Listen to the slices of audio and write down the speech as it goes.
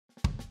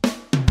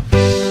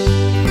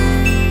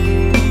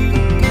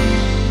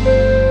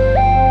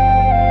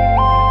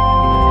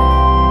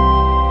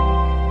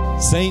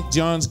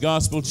John's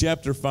Gospel,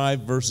 chapter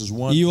 5, verses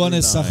 1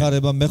 იოანეს through 9.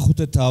 სახარება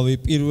მეხუთე თავი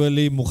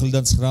პირველი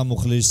მუხლიდან 9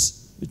 მუხლის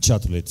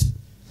ჩათვლით.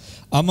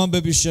 ამ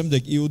ამბების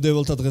შემდეგ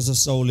იუდეველთა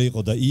დღესასწაული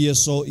იყო და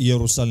იესო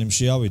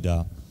იერუსალიმში ავიდა.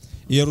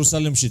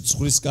 იერუსალიმში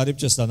ცხვრის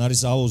კარიბჭესთან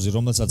არის აუზი,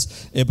 რომელსაც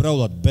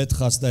ებრაულად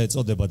ბეთხასდა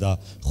ეწოდება და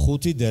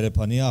 5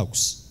 დერეფანი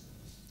აქვს.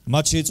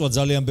 მათ შეიწვა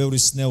ძალიან ბევრი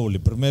სნეული,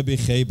 ბრმები,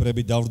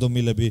 ხეიბრები,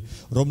 დავრდომილები,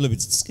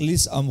 რომლებიც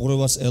წყლის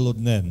ამღვრევას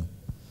ელოდნენ.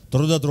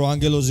 დროდადრო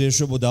ანგელოზი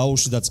ეშვებოდა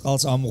აუზში და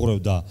წყალს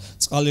ამღვრევდა.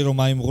 წყალი რომ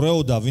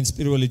აიმღვრეოდა, ვინც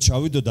პირველი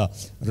ჩავიდოდა,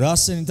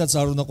 რასენითაც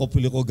არ უნდა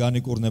ყოფილიყო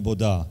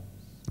განიკურნებოდა.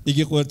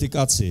 იგი იყო ერთი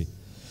კაცი,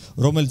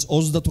 რომელიც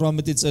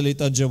 38 წელი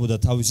იტანჯებოდა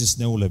თავისი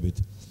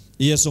სნეულებით.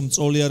 იესომ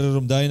წოლიარე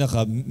რომ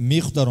დაინახა,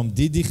 მიხვდა რომ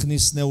დიდი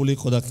ხნის სნეული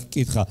იყო და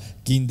კითხა,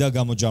 გინდა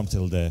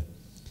გამოჯამრთელდე.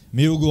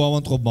 მიუგო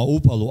ავანტყოფმა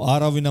უფალო,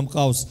 არავინ ამ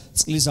ყავს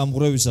წყლის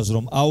ამღვრევისას,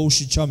 რომ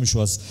აუზში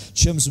ჩამიშვას,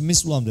 ჩემს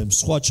მისვლამდე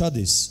სხვა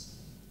ჩადის.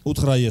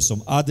 უთხრა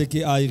იესომ,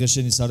 ადექი აიღე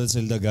შენი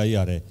სარეცელი და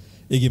გაიარე.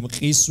 იგი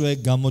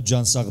მყისვე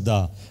გამოჯანსაღდა,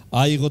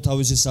 აიღო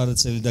თავისი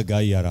სარეცელი და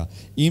გაიარა.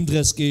 იმ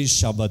დღეს კი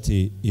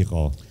შაბათი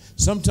იყო.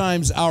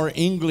 Sometimes our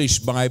English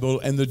Bible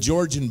and the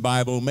Georgian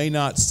Bible may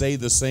not say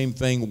the same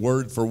thing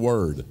word for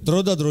word.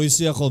 დროდადრო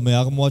ისია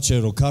ხოლმე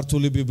აღმოაჩენა, რომ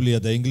ქართული ბიბლია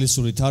და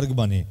ინგლისური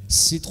თარგმანი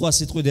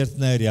სიტყვასიტყვით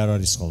ერთნაირი არ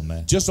არის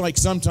ხოლმე. Just like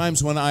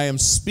sometimes when I am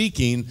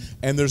speaking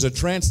and there's a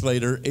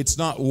translator, it's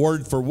not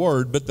word for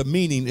word, but the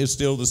meaning is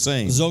still the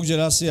same.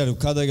 ზოგჯერ ასე არის,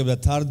 მქადაგებელი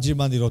და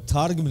თარგმანი რომ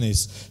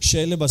თარგმნის,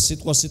 შეიძლება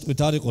სიტყვასიტყვით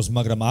არ იყოს,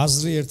 მაგრამ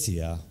აზრი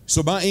ერთია.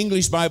 So my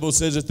English Bible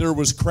says that there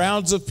was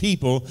crowds of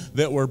people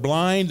that were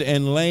blind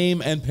and lame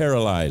and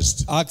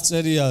paralyzed. აქ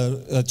წერია,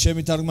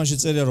 ჩემი თარგმანში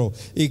წერია, რომ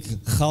იქ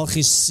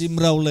ხალხის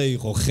სიმრავლე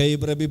იყო,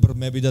 ხეიბრები,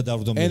 ბრმები და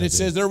დავრდომილები. And it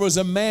says there was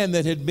a man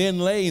that had been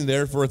laying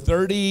there for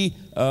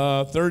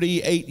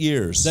 38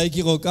 years. და იქ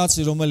იყო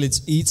კაცი, რომელიც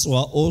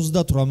იწვა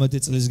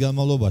 38 წლის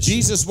განმავლობაში.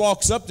 Jesus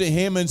walks up to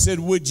him and said,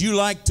 "Would you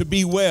like to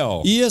be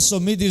well?" იესო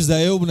მიდის და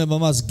ეუბნება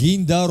მას,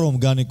 გინდა რომ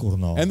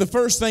განიკურნო. And the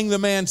first thing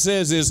the man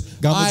says is,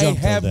 "I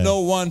have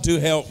no one to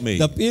help me."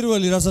 და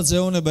პირველი რასაც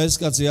ეუბნება ეს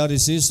კაცი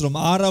არის ის, რომ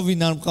არავინ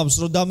არ მყავს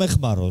რომ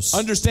დამეხმაროს.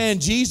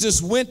 Understand,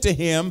 Jesus went to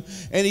him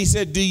and he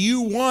said, "Do you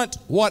want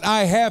what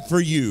I have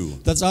for you?"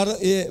 და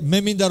მე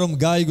მინდა რომ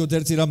გაიგოთ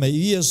ერთი რამე,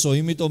 იესო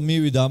იმიტომ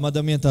მივიდა ამ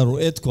ადამიანთან რომ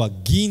ეთქვა,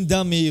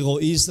 გინდა მიიღო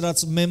ის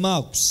რაც მე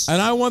მაქვს.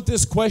 And I want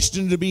this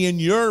question to be in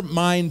your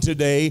mind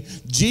today.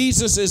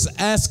 Jesus is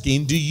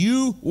asking, "Do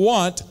you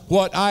want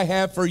what I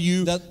have for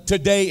you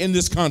today in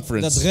this და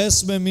conference?"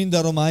 დღეს მე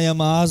მინდა რომ აი ამ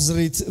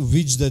აზრით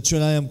ვიჯდეთ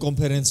ჩვენ აი ამ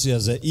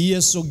კონფერენციაზე.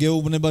 იესო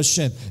გეუბნება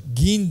შენ,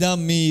 გინდა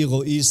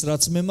მიიღო ის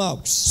რაც მე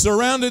მაქვს.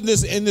 Surrounded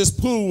in this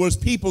pool was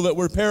people that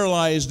were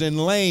paralyzed and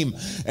lame,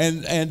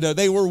 and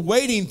they were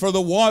waiting for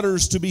the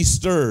waters to be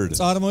stirred.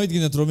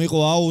 წარმოიდგინეთ რომ იყო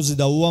აუზი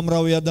და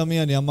უამრავი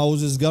ადამიანი ამ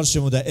აუზის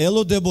გარშემო და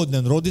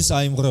ელოდებოდნენ როდის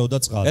აიმღრეოდა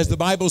წყალი. As the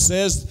Bible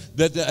says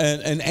that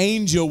an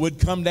angel would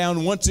come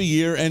down once a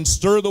year and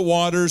stir the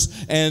waters,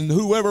 and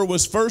whoever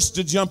was first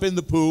to jump in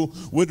the pool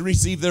would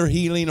receive their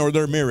healing or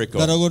their miracle.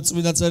 და როგორც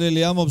წმინდა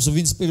წერილი ამბობს,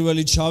 ვინც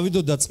პირველი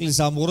ჩავიდოდა წყლის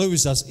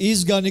ამღრევისას,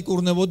 ის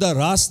განიკურნებოდა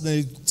რას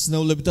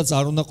ცნეულებითაც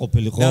არ უნდა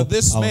ყოფილიყო. Now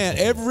this man,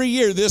 every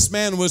year this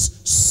man was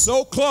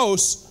so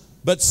close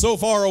but so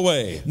far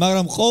away.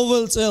 მაგრამ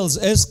ყოველ წელს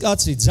ეს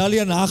კაცი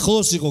ძალიან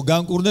ახლოს იყო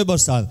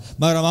განკურნებასთან,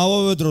 მაგრამ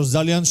ამავე დროს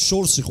ძალიან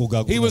შორს იყო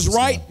განკურნებასთან. He was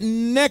right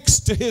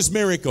next to his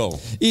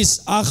miracle.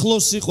 ის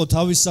ახლოს იყო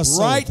თავის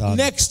სასწაულთან. Right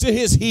next to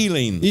his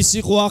healing. ის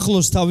იყო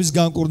ახლოს თავის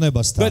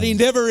განკურნებასთან. But he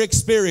never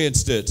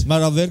experienced it.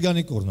 მაგრამ ვერ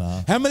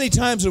განიკურნა. How many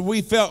times have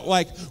we felt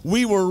like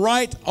we were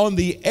right on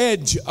the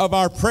edge of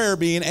our prayer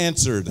being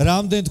answered?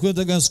 რამდენ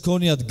თქვენთაგანს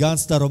გქონიათ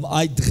განცდა რომ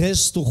აი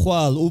დღეს თუ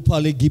ხვალ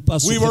უფალი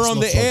გიპასუხებს. We were on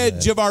the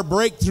edge of our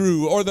breakthrough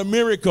or the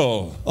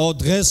miracle.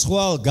 დღეს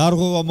ხვალ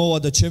გარღვევა მოვა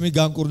და ჩემი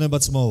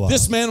განკურნებაც მოვა.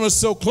 This man was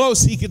so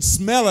close he could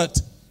smell it.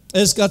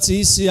 ეს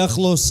კაცი ისე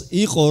ახლოს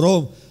იყო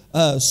რომ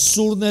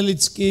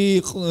სურნელიც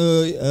კი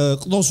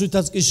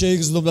ყნოსვითაც კი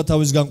შეიგრძნობდა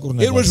თავის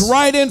განკურნებას. It was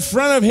right in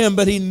front of him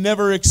but he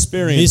never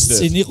experienced ის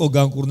it. წინ იყო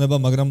განკურნება,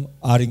 მაგრამ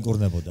არ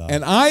ინკურნებოდა.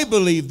 And I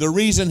believe the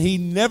reason he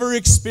never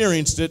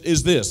experienced it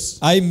is this.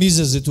 აი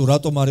მიზეზი თუ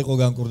რატომ არ იყო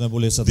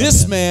განკურნებული ეს ადამიანი.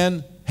 This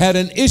man had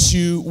an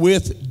issue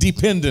with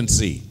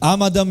dependency.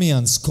 ამ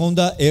ადამიანს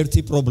ჰქონდა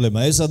ერთი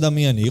პრობლემა. ეს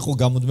ადამიანი იყო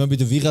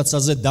გამუდმებით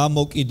ვიღაცაზე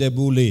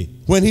დამოკიდებული.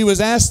 When he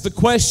was asked the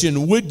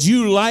question, "Would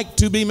you like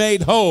to be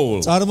made whole?"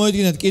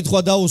 წარმოიდგინეთ,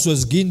 კითხვა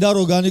დაუსვეს, გინდა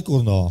რომ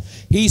განიკურნო?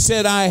 He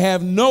said, "I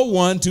have no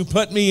one to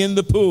put me in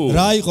the pool."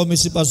 რა იყო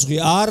მისი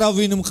პასუხი?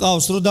 არავინ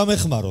მყავს რომ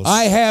დამეხმაროს.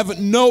 I have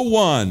no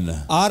one.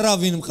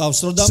 არავინ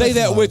მყავს რომ დამეხმაროს. Say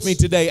that with me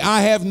today.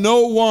 I have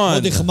no one.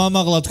 მოდი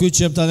ხმამაღლა თქვით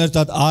ჩემთან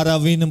ერთად,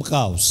 არავინ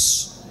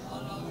მყავს.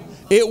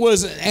 It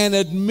was an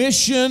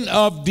admission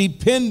of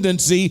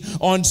dependency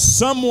on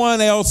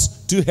someone else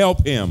to help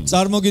him.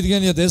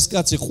 წარმოგიდგენიათ ეს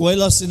კაცი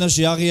ყველა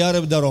წინაში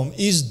აღიარებდა რომ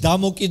ის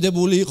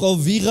დამოკიდებული იყო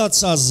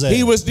ვიღაცაზე.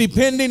 He was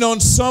depending on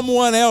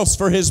someone else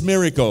for his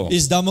miracle.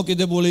 ის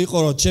დამოკიდებული იყო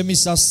რომ ჩემი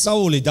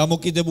სასწაული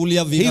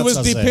დამოკიდებულია He was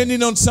ვიღაცაზე.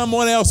 depending on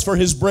someone else for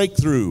his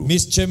breakthrough.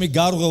 მის ჩემი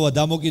გარღვევა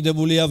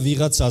დამოკიდებულია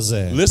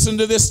ვიღაცაზე. Listen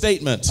to this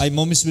statement. აი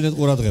მომისმინეთ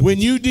ყურადღებით. When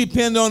you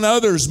depend on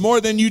others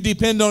more than you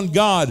depend on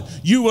God,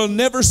 you will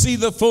never see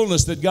the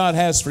fullness that God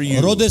has for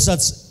you.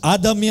 როდესაც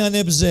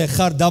ადამიანებზე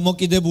ხარ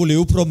დამოკიდებული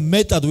უფრო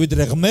მეტად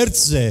ვიდრე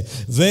ღმერთზე,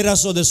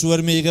 ვერასოდეს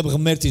ვერ მიიღებ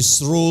ღმერთის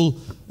სრულ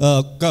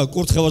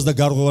კურთხევას და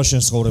გარღვევას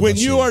შენ ცხოვრებაში. When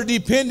you are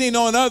depending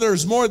on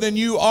others more than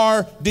you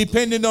are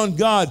dependent on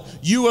God,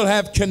 you will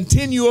have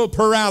continual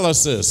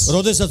paralysis.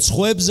 როდესაც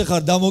ხვებზე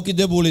ხარ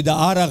დამოკიდებული და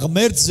არა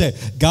ღმერთზე,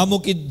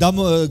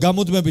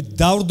 გამუდმებით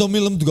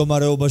დავრდომილ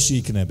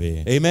მდგომარეობაში იქნები.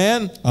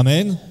 Amen.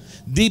 Amen.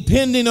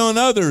 Depending on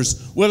others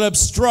will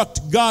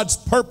obstruct God's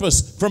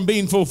purpose from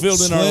being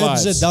fulfilled in our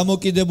ხვებზე lives.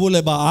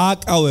 დამოკიდებულება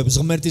ააკავებს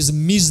ღმერთის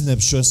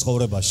მიზნებს ჩვენ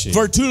ცხოვრებაში.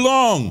 For too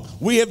long,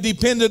 we have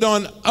depended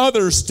on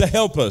others to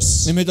help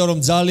us. იმიტომ რომ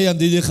ძალიან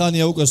დიდი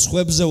ხანია უკვე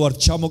ხვებზე ვარ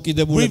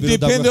ჩამოკიდებულები We've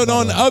depended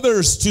on და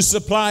others to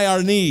supply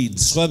our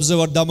needs. ხვებზე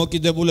ვარ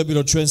დამოკიდებულები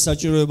რომ ჩვენ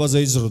საჭიროებაზე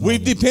იზრუნავთ.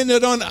 We've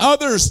depended on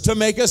others to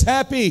make us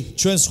happy.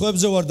 ჩვენ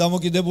ხვებზე ვარ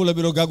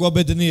დამოკიდებულები რომ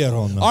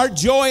გაგვაბედნიერონ. Our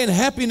joy and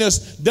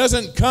happiness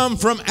doesn't come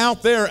from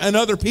out there and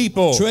other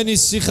people. ჩვენი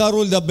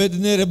სიხარული და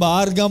ბედნიერება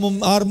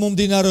არ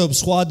მომდინარეობს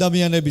სხვა But it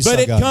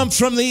ადამიანებისაგან. comes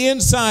from the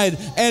inside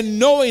and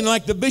knowing,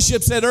 like the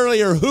bishop said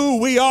earlier, who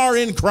we are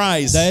in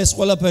Christ. და ეს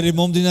ყველაფერი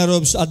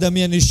მომდინარეობს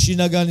ადამიანის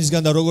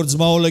შინაგანისგან და როგორც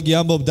მაოლეგი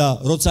ამბობდა,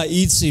 როცა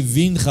იცი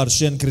ვინ ხარ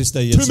შენ ქრისტე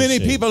Too many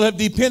იესოში. people have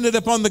depended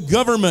upon the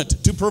government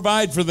to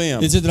provide for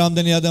them. იცით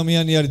რამდენი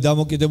ადამიანი არის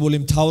დამოკიდებული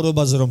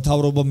მთავრობაზე რომ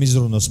მთავრობა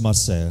მიზრუნოს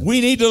მასზე. We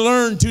need to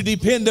learn to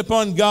depend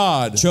upon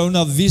God. ჩვენ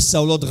უნდა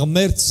ვისწავლოთ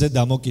ღმერთზე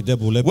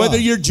დამოკიდებულება. Whether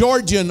you're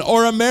Georgian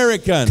or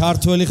American,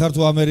 ქართველი ხარ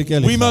თუ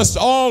ამერიკელი we ხარ. must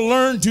all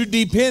learn to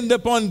depend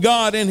upon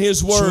God and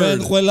His ჩვენ Word.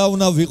 ყველა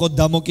უნდა ვიყოთ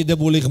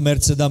დამოკიდებული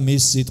ღმერთზე და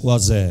მის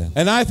სიტყვაზე.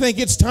 And I think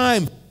it's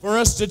time for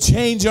us to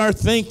change our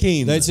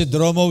thinking. და იცით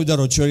დრო მოვიდა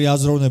რომ ჩვენი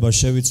აზროვნება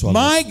შევიცვალოთ.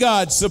 My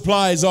God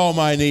supplies all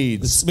my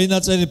needs. წმინდა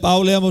წელი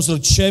პავლე ამბობს რომ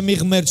ჩემი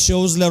ღმერთი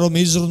შეუძლია რომ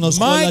იზრუნოს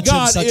My ყველა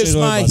ჩემს God is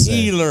my საჭიროებაზე.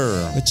 healer.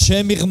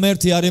 ჩემი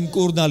ღმერთი არის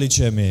მკურნალი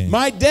ჩემი.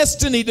 My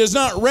destiny does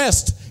not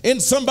rest in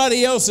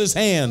somebody else's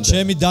hand.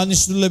 ჩემი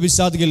დანიშნულების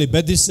ადგილი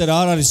ბედისწერა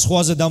არ არის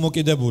სხვაზე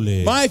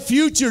დამოკიდებული. My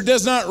future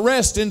does not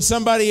rest in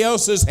somebody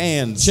else's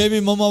hands.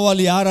 ჩემი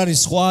მომავალი არ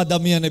არის სხვა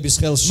ადამიანების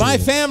ხელში. My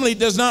family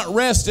does not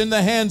rest in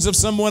the hands of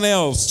someone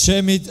else.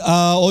 ჩემი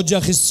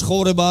ოჯახის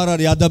ცხოვრება არ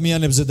არის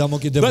ადამიანებზე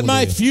დამოკიდებული. But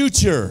my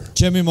future,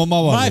 ჩემი my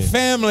მომავალი,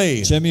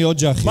 family, ჩემი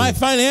ოჯახი, my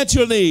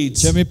financial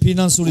needs ჩემი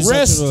ფინანსური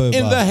rest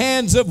in the საჭიროება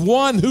hands of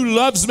one who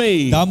loves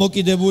me,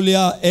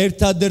 დამოკიდებულია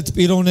ერთადერთ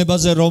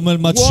პიროვნებაზე,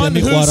 რომელმაც one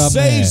who შემიყვარა მე,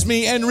 saves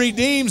me and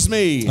redeems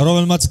me.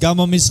 რომელმაც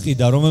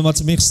გამომისყიდა,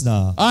 რომელმაც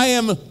მიხსნა. I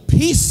am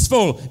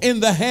peaceful in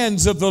the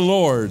hands of the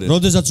Lord.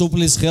 როდესაც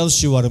უფლის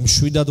ხელში ვარ,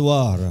 მშვიდად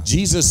ვარ.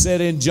 Jesus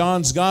said in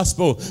John's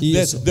Gospel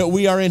that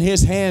we are in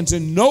His hands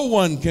and no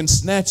one can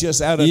snatch us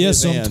out of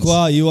His იესომ hands.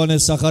 თქვა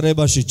იოანეს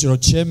სახარებაში, რომ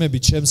ჩემები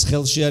ჩემს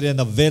ხელში არიან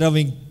და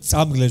ვერავინ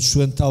წამგლებს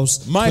ჩვენ თავს.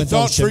 My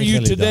thought for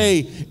you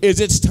today is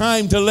it's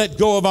time to let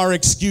go of our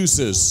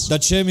excuses. და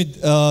ჩემი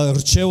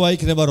რჩევა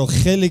იქნება, რომ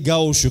ხელი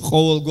გაუშვი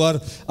ყოველგვარ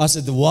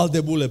ასეთ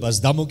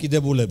ვალდებულებას,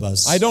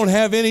 დამოკიდებულებას. I don't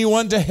have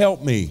anyone to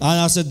help me. ან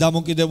ასეთ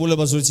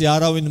დამოკიდებულებას, ვიცი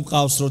არავინ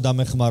მყავს რომ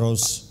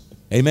დამეხმაროს.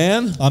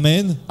 Amen.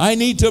 Amen. I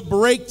need to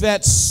break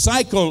that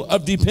cycle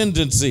of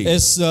dependency.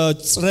 ეს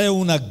წრე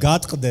უნდა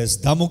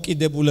გატყდეს,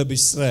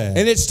 დამოკიდებულების წრე.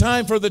 And it's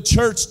time for the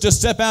church to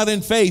step out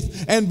in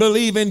faith and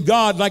believe in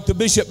God like the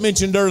bishop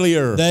mentioned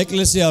earlier. და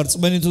ეკლესია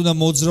რწმენით უნდა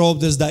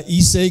მოძრაობდეს და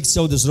ისე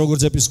იქცეოდეს,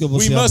 როგორც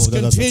ეპისკოპოსი We must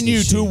ამბობდა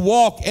continue to დასაწყისში.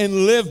 walk and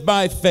live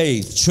by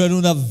faith. ჩვენ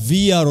უნდა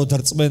ვიაროთ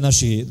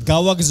რწმენაში,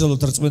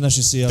 გავაგზავნოთ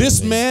რწმენაში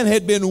This სიარული. man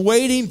had been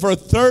waiting for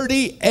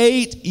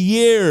 38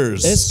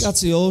 years. ეს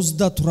კაცი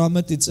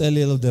 38 წელი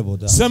ელოდებოდა.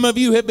 Some of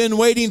you have been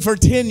waiting for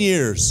 10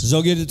 years.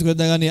 ზოგიერთი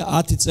თქვენგანი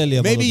 10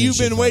 წელია Maybe you've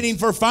been მოლოდინში. waiting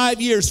for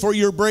 5 years for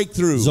your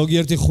breakthrough.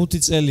 ზოგიერთი 5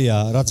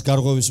 წელია, რაც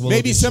გარღვევის მოლოდინში.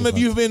 Maybe some of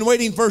you have been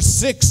waiting for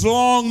 6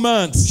 long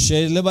months.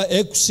 შეიძლება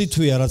 6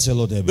 თვეა რაც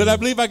ელოდები. But I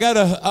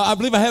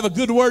believe I have a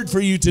good word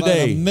for you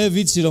today. მე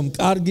ვიცი რომ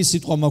კარგი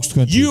სიტყვა მაქვს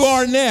თქვენთვის. You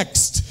are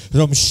next.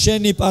 რომ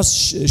შენი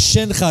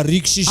შენ ხარ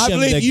რიგში I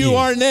believe შემდეგი. you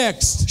are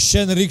next.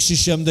 შენ რიგში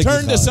შემდეგი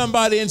Turn to ხარ.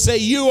 somebody and say,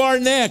 you are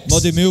next.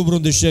 მოდი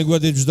მიუბრუნდი შენ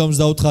გვერდით ჯდომს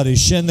და უთხარი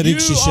შენ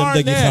რიგში You are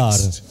შემდეგი ხარ.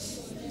 next.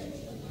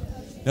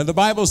 Now the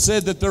Bible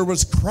said that there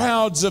was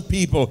crowds of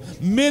people,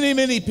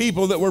 many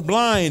people that were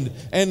blind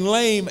and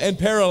lame and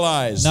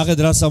paralyzed. ნახეთ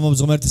რა სამობს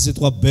ღმერთი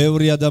სიტყვა,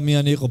 ბევრი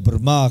ადამიანი იყო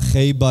ბრმა,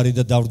 ხეიბარი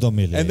და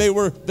დავრდომილი. And they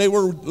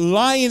were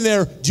lying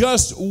there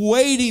just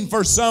waiting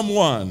for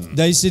someone.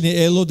 და ისინი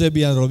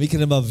ელოდებიან რომ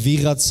იქნება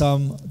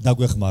ვიღაცამ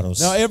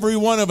დაგვეხმაროს. Now every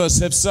one of us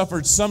have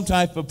suffered some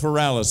type of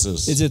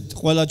paralysis. იცით,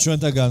 ყველა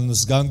ჩვენთაგან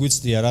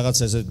განგვიცდია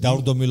რაღაცა ესე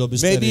დავრდომილობის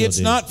პერიოდი. Maybe it's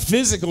not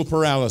physical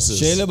paralysis.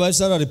 შეიძლება ეს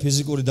არ არის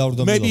ფიზიკური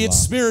დავრდომილობა. Maybe it's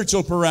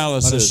spiritual paralysis.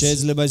 paralysis.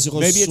 შეიძლება ის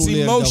იყოს Maybe it's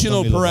სულიერი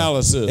emotional დავრდომილობა,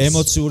 paralysis.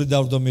 ემოციური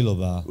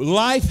დავრდომილობა.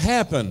 Life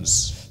happens.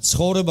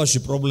 ცხოვრებაში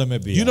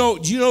პრობლემებია.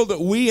 Do you know that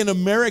we in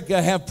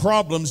America have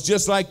problems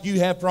just like you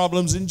have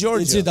problems in იცით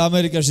Georgia?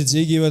 ამერიკაშიც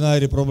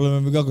იგივენაირი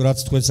პრობლემები გაქვს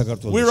რაც თქვენ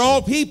საქართველოში. We're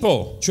all people.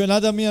 ჩვენ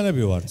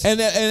ადამიანები ვართ.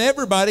 And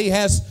everybody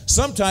has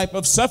some type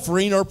of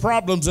suffering or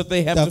problems that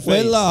they have და to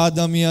face. ყველა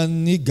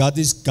ადამიანი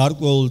გადის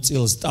გარკვეულ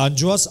წილს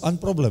ტანჯვას ან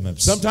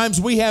პრობლემებს. Sometimes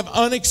we have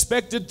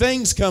unexpected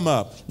things come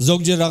up.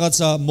 ზოგჯერ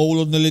რაღაცა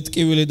მოულოდნელი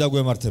ტკივილი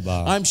დაგვემართება.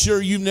 I'm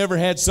sure you've never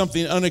had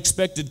something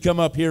unexpected come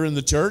up here in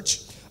the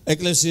church.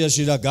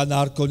 ეკლესიაში რა განა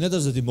არ ქონია და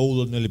ზეთი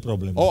მოულოდნელი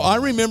პრობლემა. Oh, I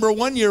remember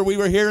one year we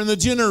were here and the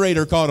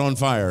generator caught on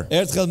fire.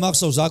 ერთხელ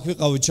მახსოვს აქ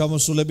ვიყავით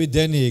ჩამოსულები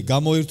დენი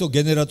გამოირთო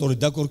გენერატორი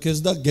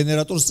დაკურქეს და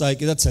გენერატორს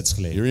წაიკიდა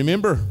ცეცხლი. You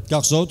remember?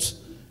 გახსოვთ?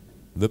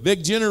 The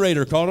big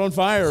generator caught on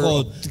fire.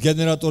 ხო,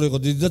 გენერატორი იყო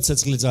დიდი და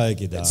ცეცხლი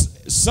წაიკიდა.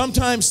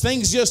 Sometimes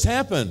things just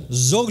happen.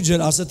 ზოგჯერ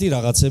ასეთი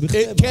რაღაცები It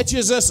ხდება.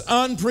 catches us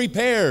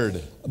unprepared.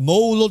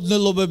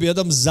 მოულოდნელობებია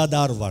და მზად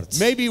არ ვართ.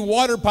 Maybe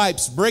water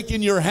pipes break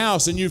in your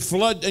house and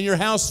your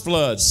house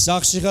floods.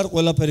 სახში ხარ,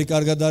 ყველაფერი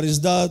კარგად არის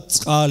და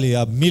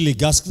წყალია, მილი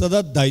გასკდა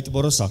და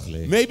დაიტბორა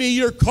სახლი. Maybe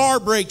your car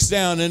breaks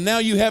down and now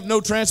you have no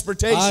ან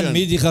transportation.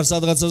 მიდიხარ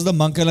სადღაცას და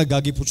მანქანა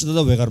გაგიფუჭდა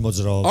და ვეღარ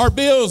მოძრაობ. Our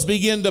bills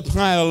begin to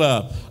pile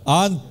up.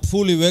 ან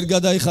ფული ვერ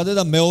გადაიხადე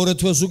და მეორე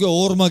თვეს უკვე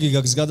ორმაგი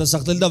გაქვს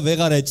გადასახდელი და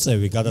ვეღარ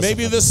ეწევი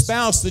Maybe the გადასახდელს.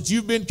 spouse that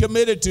you've been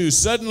committed to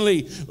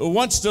suddenly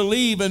wants to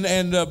leave and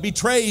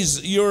betrays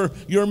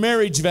your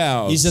marriage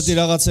vows. ისეთი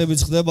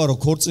რაღაცებიც ხდება, რომ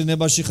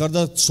ქორწინებაში ხარ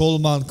და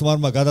ცოლმა ან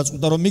ქმარმა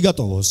გადაწყვიტა რომ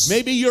მიგატოვოს.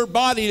 Maybe your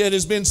body that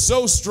has been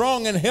so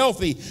strong and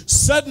healthy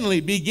suddenly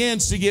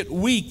begins to get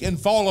weak and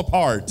fall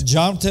apart.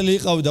 ჯანმრთელი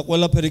იყავი და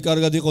ყველაფერი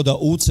კარგად იყო და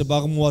უცებ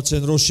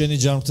აღმოაცენ რომ შენი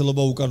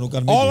ჯანმრთელობა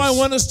უკან All I მიდის.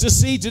 want us to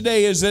see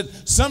today is that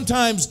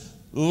sometimes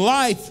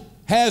life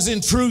has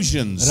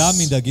intrusions. რა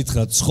მინდა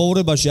გითხრათ,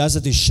 ცხოვრებაში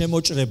ასეთი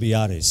შემოჭრები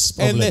არის,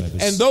 And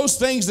პრობლემები. those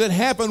things that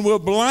happen will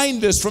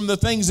blind us from the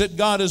things that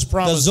God has და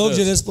promised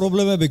ზოგჯერ us. ეს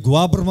პრობლემები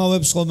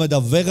გვაბრმავებს ხოლმე და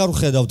ვეღარ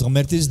ვხედავთ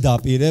ღმერთის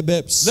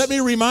დაპირებებს. Let me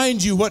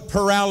remind you what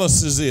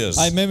paralysis is.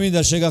 აი მე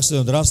მინდა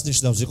შეგახსენოთ რას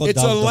ნიშნავს იყო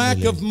It's a lack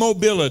დავრდომილი. of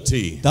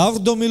mobility.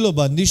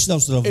 დავრდომილობა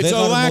ნიშნავს რომ It's a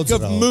ვეღარ lack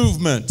of მოძრაო.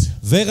 movement.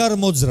 ვეღარ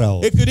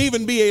მოძრაო. It could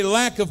even be a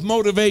lack of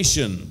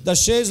motivation. და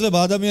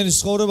შეიძლება ადამიანის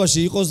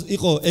ცხოვრებაში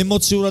იყო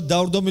ემოციურად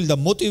დავრდომილი და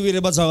მოტივირებაც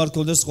აღარ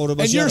ქონდეს And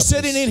ცხოვრებაში. you're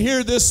sitting in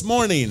here this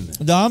morning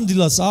და ამ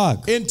დილას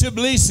აქ in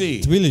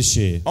Tbilisi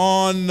თბილისში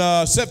on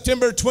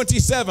September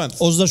 27th.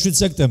 27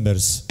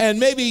 სექტემბერს And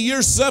maybe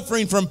you're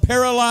suffering from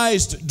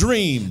paralyzed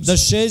dreams. და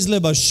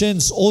შეიძლება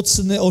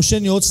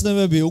შენი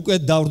ოცნებები უკვე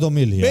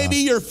დავრდომილია. Maybe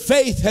your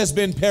faith has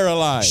been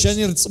paralyzed.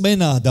 შენი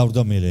რწმენა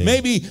დავრდომილი.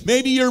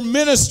 Maybe your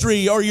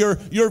ministry or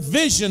your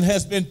vision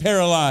has been ან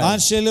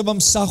paralyzed. შეიძლება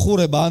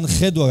მსახურება ან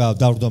ხედვა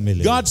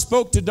დავრდომილი. God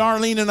spoke to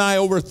Darlene and I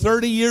over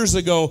 30 years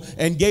ago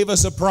and gave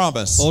us a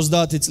promise.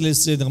 30 წლის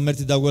წინ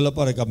ღმერთი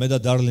დაგველაპარაკა მე და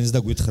დარლინს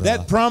და გვითხრა.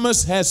 That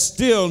promise has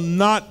still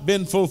not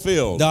been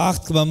fulfilled. და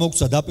აღთქმა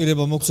მოგცა,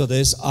 დაპირება მოგცა და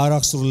ეს არ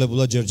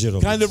აღსრულებულა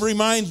ჯერჯერობით. Kind of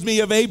reminds me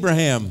of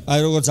Abraham. აი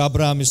როგორც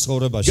აბრაამის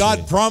ცხოვრებაში.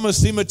 God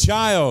promised him a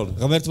child,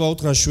 ღმერთმა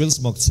უთხრა შვილს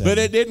მოგცე. but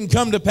it didn't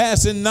come to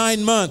pass in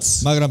 9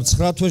 months. მაგრამ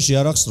 9 თვეში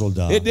არ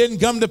აღსრულდა. It didn't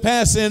come to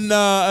pass in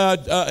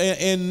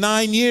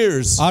 9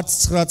 years.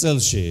 არც 9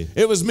 წელში.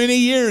 It was many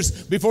years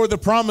before the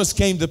promise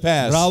came to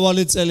pass.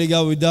 მრავალი წელი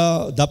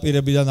გავიდა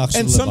დაპირებიდან And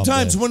აღსრულებამდე.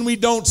 sometimes when we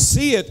don't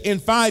see it in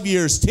 5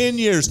 years, 10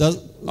 years,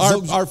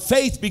 our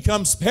faith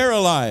becomes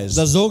paralyzed.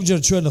 და ზოგჯერ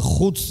ჩვენ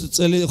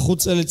 5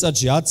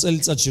 წელიწადში, 10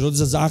 წელიწადში,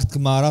 როდესაც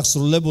აღთქმა არ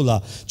აღსრულებულა,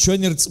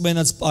 ჩვენი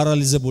რწმენაც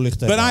პარალიზებული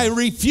ხდება. But I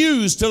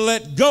refuse to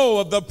let go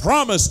of the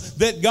promise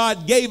that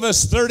God gave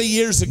us 30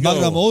 years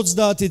მაგრამ ago.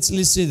 30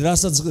 წლის წინ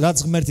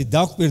რაც ღმერთი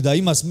დაგვპირდა,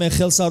 იმას მე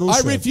ხელს არ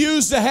I უშვებ.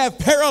 refuse to have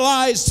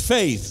paralyzed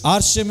faith.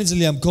 არ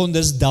შემიძლია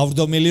მქონდეს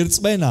დავრდომილი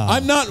რწმენა.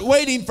 I'm not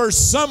waiting for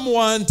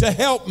someone to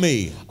help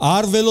me.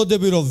 არ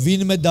ველოდები რომ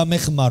ვინმე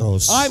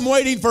დამეხმაროს. I'm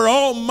waiting for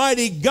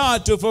Almighty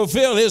God to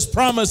fulfill His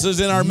promises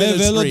in our მე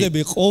ministry.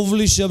 ველოდები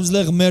ყოვლის შემძლე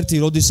ღმერთი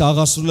როდის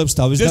აღასრულებს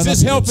თავის Does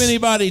this help განათლებას.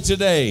 anybody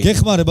today?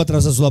 გეხმარებათ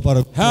რასაც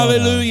ვლაპარაკობ.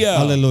 Hallelujah.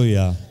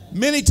 Hallelujah.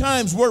 Many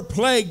times we're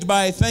plagued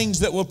by things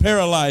that will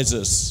paralyze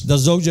us. და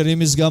ზოგჯერ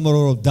იმის გამო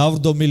რომ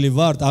დავრდომილი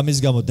ვართ, ამის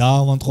გამო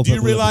Do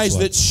you realize დაავადმყოფები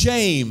that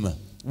shame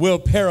will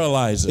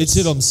paralyze us?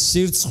 იცი რომ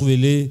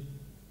სირცხვილი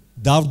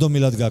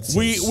დავრდომილად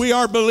გაქცევს. We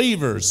are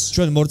believers,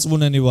 ჩვენ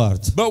მორწმუნენი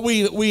ვართ, but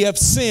we have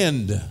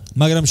sinned.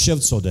 მაგრამ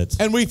შევწოდეთ.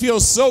 And we feel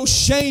so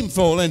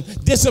shameful and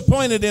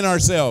disappointed in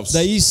ourselves.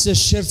 და ისე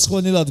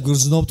შერცხვენილად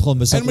გრძნობთ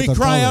ხოლმე And we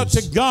cry out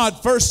to საკუთარ God,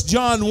 1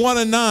 John 1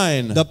 and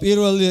 9. და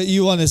 1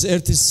 იოანეს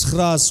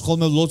 1:9-ს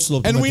ხოლმე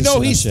ლოცულობთ. And we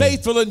know He's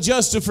faithful and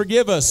just to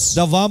forgive us.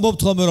 და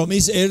ვამბობთ ხოლმე რომ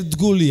ის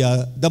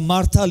ერთგულია და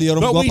მართალია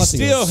რომ But we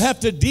still გვაპატიოს. have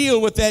to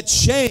deal with that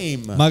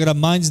shame. მაგრამ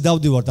მაინც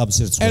დავდივართ ამ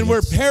And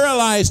we're სირცხვენით.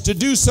 paralyzed to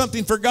do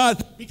something for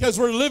God because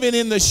we're living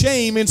in the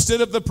shame instead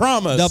of the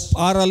promise. და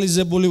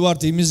პარალიზებული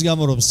ვართ იმის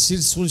გამო რომ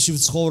სირცხვლის კეთილში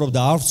ვცხოვრობ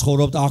და არ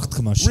ვცხოვრობ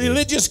აღთქმაში.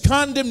 Religious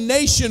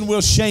condemnation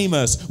will shame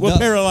us, will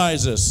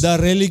paralyze us. და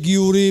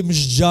რელიგიური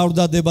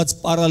მსჯავრდადებაც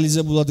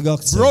პარალიზებულად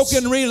გაქცევს.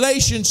 Broken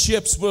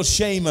relationships will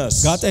shame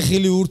us.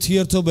 გატეხილი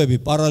ურთიერთობები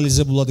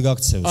პარალიზებულად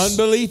გაქცევს.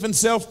 Unbelief and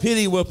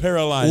self-pity will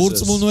paralyze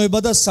us.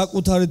 ურწმუნოება და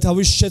საკუთარი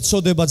თავის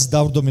შეცოდებაც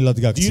დავდომილად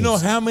Do you know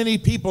გაქცევს. how many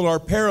people are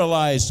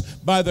paralyzed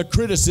by the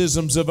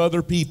criticisms of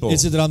other people?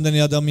 იცით რამდენი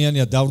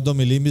ადამიანია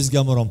დავდომილი იმის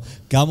გამო რომ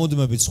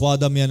გამუდმებით სხვა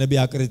ადამიანები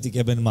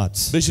აკრიტიკებენ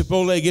მათ. Bishop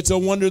Oleg, it's a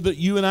wonder that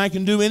you and I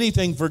can do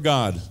anything for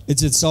God.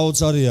 იცით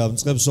საოცარია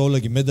მწყებს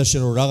ოლეგი მე და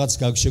შენ რომ რაღაც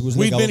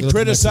გაგშეგვიძლია We've been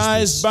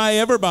criticized by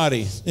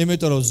everybody.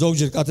 იმიტომ რომ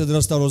ზოგჯერ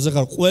კათედრასთან როზე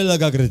ხარ ყველა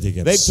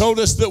გაკრიტიკებს. They've told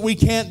us that we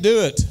can't do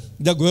it.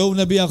 და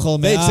გვეუბნებიან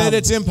ხოლმე They've said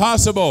it's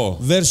impossible.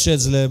 ვერ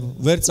შეძლებ,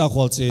 ვერ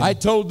წახვალ წინ. I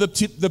told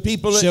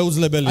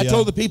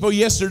the people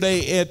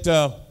yesterday at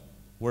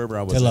wherever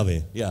I was. Tel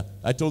Aviv. Yeah,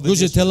 I told them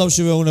გუშინ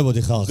თელავში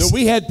ვეუბნებოდი that ხალხს.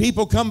 we had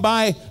people come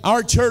by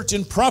our church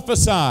and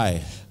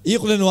prophesy.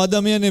 იყვნენ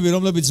ადამიანები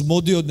რომლებიც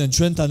მოდიოდნენ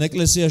ჩვენთან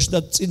ეკლესიაში და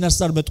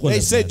წინასწარ They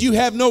მეტყველებდნენ. said you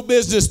have no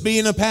business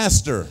being a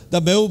pastor.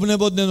 და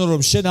მეუბნებოდნენ რომ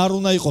შენ არ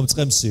უნდა იყო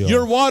მწყემსიო.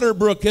 Your water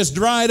brook has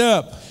dried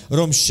up.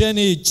 რომ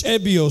შენი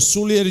ჭებიო,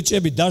 სულიერი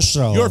ჭები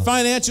დაშრაო. Your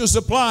financial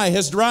supply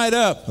has dried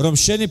up. რომ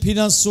შენი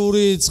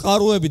ფინანსური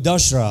წყაროები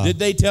დაშრა. Did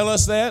they tell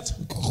us that?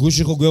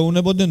 გუშინ ხო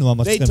გვეუბნებოდნენ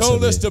ამას They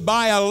told us მწყემსები. to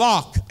buy a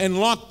lock and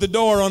lock the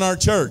door on our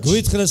church.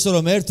 გვითხრეს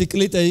რომ ერთი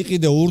კლიტე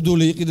იყიდე,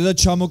 ურდული იყიდე და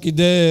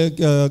ჩამოკიდე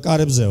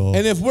კარებზეო.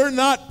 And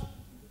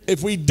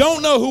if we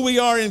don't know who we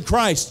are in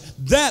Christ,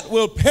 that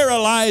will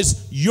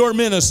paralyze your და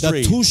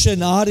ministry. თუ შენ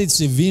არ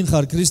იცი ვინ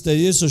ხარ ქრისტე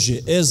იესოში,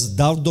 ეს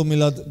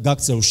დავდომილად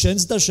გაქცევს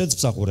შენს და შენს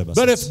მსახურებას.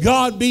 But if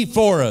God be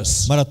for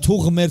us, მაგრამ თუ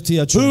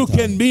ღმერთია who ჩვენთან,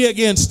 can be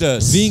against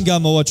us? ვინ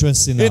გამოვა ჩვენს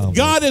If წინააღმდეგ?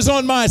 God is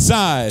on my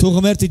side, თუ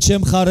ღმერთი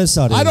ჩემ მხარეს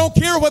I არის. don't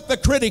care what the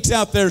critics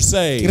out there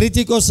say.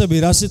 კრიტიკოსები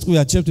რა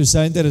სიტყვიან ჩემთვის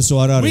საინტერესო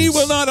არ We არის.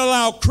 will not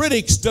allow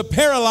critics to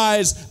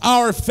paralyze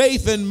our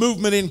faith and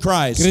movement in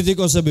Christ.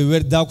 კრიტიკოსები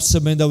ვერ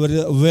დაგცემენ და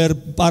ვერ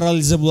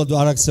პარალიზებულად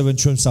არ აქცევენ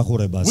ჩვენ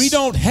მსახურებას. We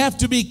don't have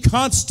to be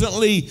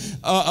constantly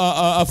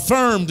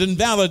affirmed and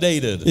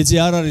validated. იცი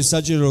არ არის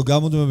საჭირო რომ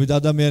გამუდმებით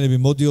ადამიანები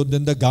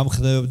მოდიოდნენ და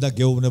გამხნევებდნენ და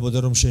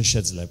გეუბნებოდნენ რომ შენ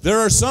შეძლებ. There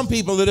are some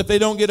people that if they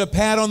don't get a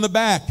pat on the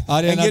back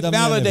and get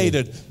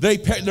validated,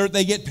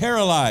 they get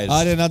paralyzed.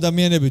 არიან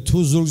ადამიანები თუ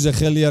ზურგზე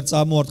ხელი არ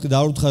წამოარტყი და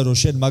არ უთხრა რომ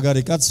შენ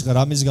მაგარი კაცი ხარ,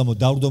 ამის გამო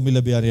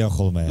დავდომილები არიან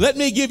ხოლმე. Let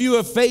me give you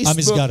a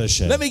Facebook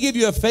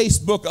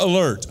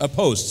alert, a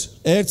post.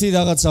 ერთი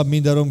რაღაცა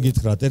მინდა რომ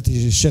გითხრათ, ერთი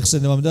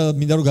შეხსენება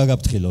მინდა რომ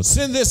გაგაფრთხილოთ.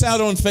 Send this out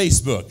on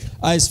Facebook.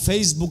 აი ეს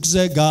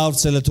Facebook-ზე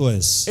გაავრცელეთ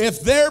ეს.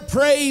 If their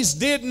praise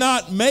did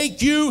not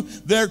make you,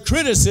 their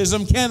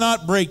criticism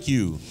cannot break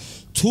you.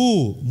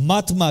 თუ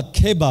მათმა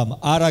ქებამ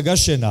არ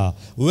აგაშენა,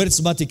 ვერც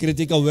მათი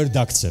კრიტიკა ვერ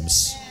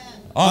დაგცემს.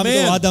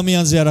 Amen.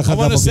 ადამიანზე არ I ახლა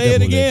want to say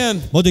it დამოკიდებული.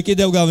 again. მოდი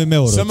კიდევ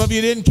გავიმეოროთ. Some of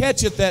you didn't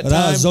catch it that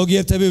რა time.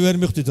 ზოგიერთები ვერ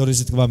მიხვდით რომ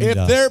ისეთ თქმა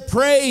მინდა. If their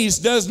praise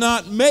does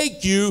not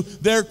make you,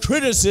 their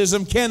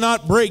criticism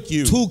cannot break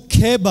you. თუ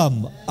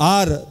ქებამ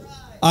არ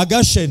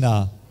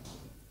აგაშენა,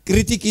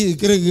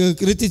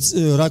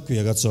 რა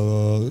ქვია კაცო,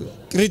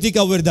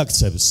 კრიტიკა ვერ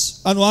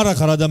დაგცემს. ანუ არ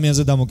ახარ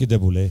ადამიანზე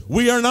დამოკიდებული.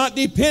 We are not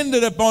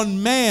dependent upon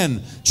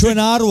man ჩვენ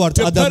არ ვართ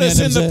to put us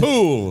in the ადამიანებზე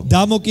pool.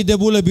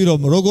 დამოკიდებულები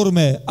რომ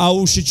როგორმე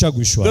აუში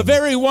ჩაგვიშვა. The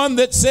very one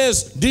that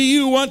says, "Do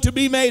you want to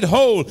be made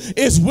whole?"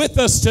 is with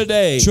us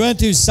today.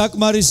 ჩვენთვის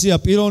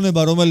საკმარისია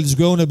პიროვნება რომელიც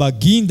გვეუბნება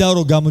გინდა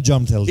რომ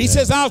გამოჯამრთელდე. He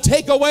says, "I'll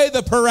take away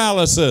the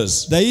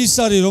paralysis. და ის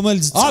არის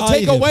რომელიც I'll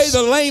take away წაიღებს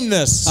the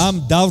lameness.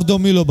 ამ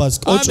დავდომილობას,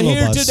 I'm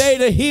here კოჭლობას. today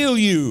to heal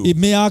you."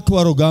 მე აქ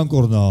ვარ რომ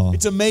განკორნო.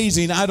 It's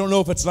amazing. I don't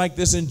know if it's like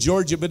this in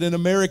Georgia, but in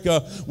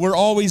America, we're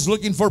always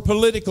looking for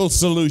political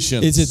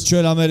solutions. იცით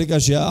ჩვენ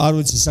ამერიკაში არ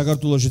ვიცი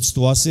საქართველოშიც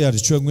თუ ასე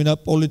არის, ჩვენ გვინდა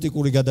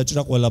პოლიტიკური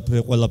გადაჭრა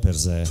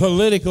ყველაფერზე.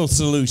 Political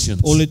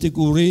solutions.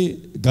 პოლიტიკური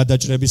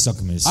გადაჭრების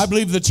საქმეს. I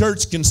believe the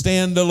church can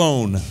stand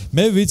alone.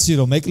 მე ვიცი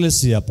რომ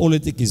ეკლესია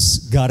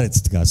პოლიტიკის გარეთ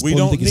დგას, We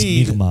პოლიტიკის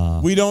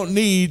მიღმა. don't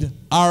need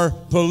our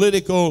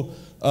political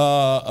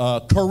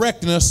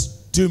correctness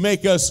to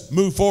make us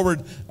move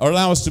forward or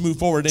allow us to move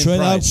forward in ჩვენ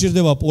არ Christ.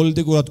 გვჭირდება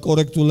პოლიტიკურად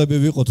კორექტულები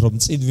ვიყოთ, რომ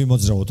წინ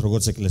ვიმოძრავოთ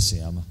როგორც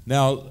ეკლესიამ.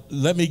 Now,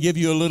 let me give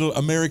you a little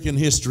American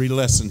history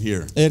lesson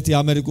here. ერთი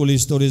ამერიკული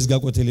ისტორიის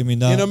გაკვეთილი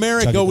მინდა. In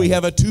America, we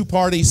have a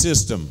two-party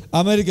system.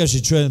 ამერიკაში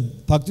ჩვენ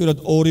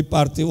ფაქტურად ორ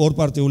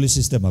პარტიული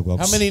სისტემა How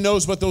გვაქვს. many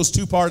knows what those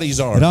two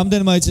parties are?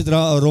 რამდენმა იცით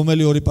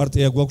რომელი ორი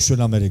პარტია გვაქვს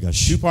ჩვენ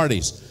ამერიკაში? Two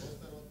parties.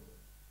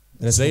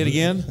 Say it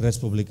again.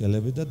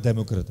 რესპუბლიკელები და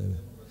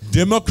დემოკრატები.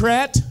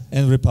 Democrat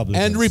and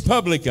and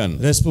Republican.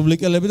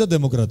 რესპუბლიკელები და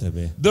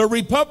დემოკრატები. The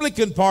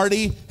Republican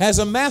Party has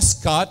a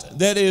mascot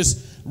that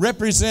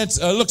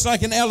looks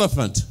like an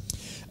elephant.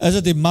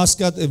 ესეთი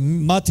მასკოტი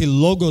მათი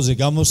ლოგოზე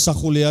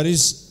გამოსახული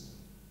არის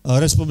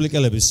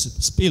რესპუბლიკელების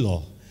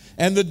სპილო.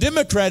 And the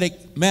Democratic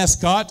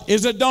mascot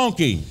is a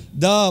donkey.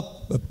 და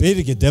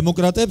პირიქით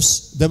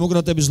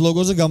დემოკრატების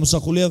ლოგოზე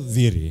გამოსახულია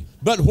ვირი.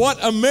 But what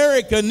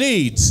America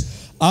needs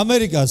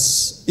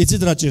ამერიკას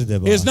იცით რა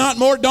ჭირდება? is not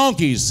more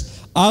donkeys.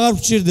 აღარ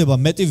გვჭირდება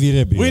მეტი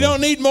ვირები. We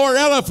don't need more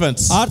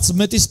elephants. არც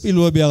მეტი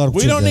სპილოები აღარ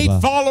We don't need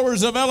გვჭირდება.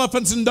 followers of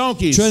elephants and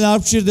donkeys. ჩვენ არ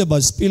გვჭირდება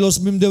სპილოს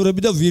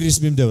მიმდევრები და ვირის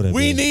მიმდევრები.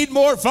 We need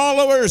more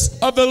followers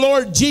of the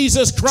Lord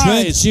Jesus ჩვენ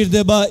Christ.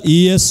 გვჭირდება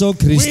იესო We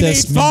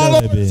ქრისტეს need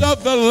followers მიმდევრები. of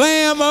the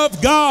Lamb of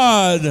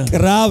God,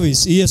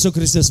 კრავის იესო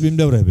ქრისტეს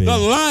მიმდევრები. the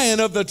Lion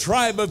of the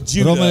tribe of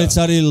Judah. რომელიც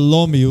არის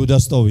ლომი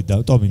იუდას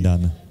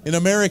ტომიდან. In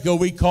America,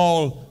 we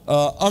call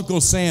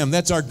Uncle Sam.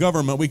 That's our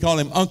government. We call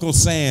him Uncle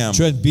Sam.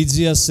 ჩვენ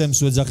ბიძიას სემს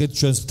ვეძახით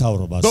ჩვენს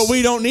მთავრობას. But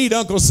we don't need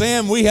Uncle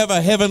Sam. We have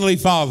a heavenly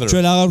Father.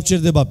 ჩვენ აღარ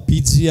გვჭირდება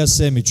ბიძიას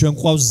სემი, ჩვენ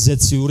გვყავს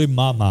ზეციური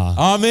მამა.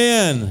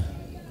 Amen.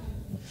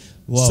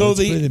 Wow, So it's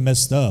pretty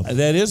messed up.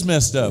 That is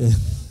messed up.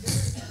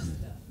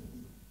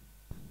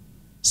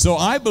 So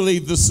I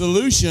believe the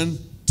solution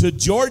to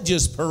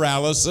Georgia's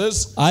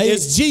paralysis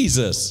is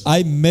Jesus.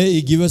 აი მე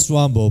იგივეს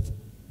ვამბობ.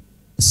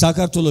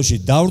 საქართველოში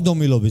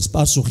დავრდომილობის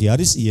პასუხი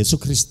არის იესო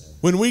ქრისტე.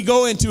 When we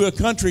go into a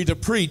country to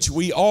preach,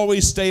 we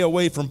always stay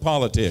away from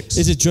politics.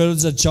 ისე ჩვენ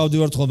როცა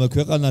ჩავდივართ ხოლმე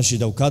ქვეყანაში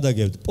და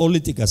ვქადაგებთ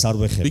პოლიტიკას არ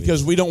ვეხებით.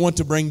 Because we don't want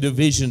to bring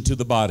division to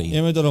the body.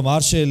 იმიტომ რომ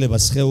არ შეიძლება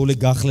სხეული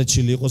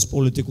გახლეჩილი იყოს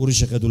პოლიტიკური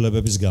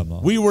შეხედულებების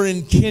გამო. We were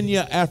in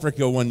Kenya,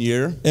 Africa one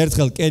year.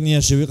 ერთხელ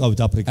კენიაში ვიყავით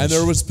აფრიკაში. And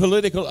there was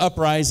political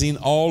uprising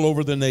all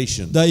over the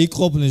nation. და იქ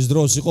ყოფნის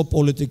დროს იყო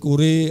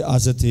პოლიტიკური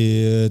ასეთი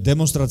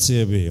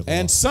დემონსტრაციები იყო.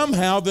 And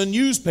somehow the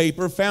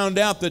newspaper found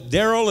out that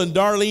Darryl and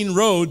Darlene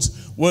Rhodes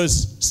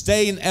was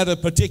staying at a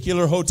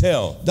particular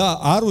hotel. და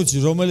არ ვიცი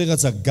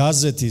რომელიღაცა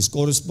გაზეთის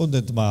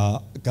კორესპონდენტმა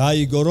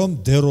გაიგო რომ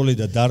დეროლი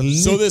და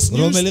დარლინი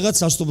რომელიღაც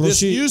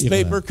სასტუმროში This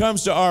newspaper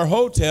comes to our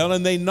hotel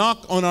and they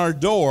knock on our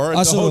door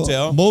at the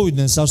hotel.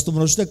 მოვიდნენ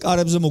სასტუმროში და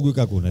კარებზე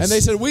მოგვიკაკუნეს. And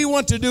they said, "We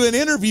want to do an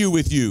interview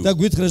with you." და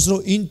გვითხრეს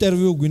რომ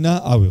ინტერვიუ გვინა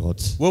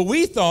ავიღოთ. Well,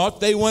 we thought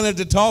they wanted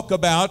to talk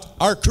about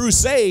our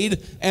crusade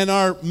and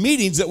our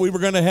meetings that we were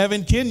going to have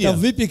in და Kenya.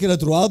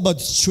 ვიფიქრეთ რომ ალბათ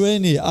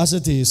ჩვენი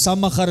ასეთი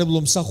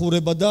სამახარებლო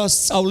მსახურება და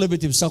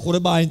სწავლებითი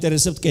მსახურება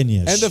აინტერესებთ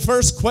კენიაში. And the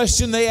first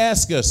question they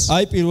ask us.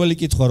 აი პირველი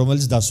კითხვა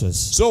რომელიც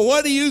დასვეს. So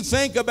what do you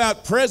think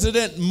about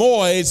President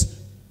Moi's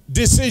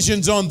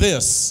decisions on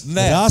this and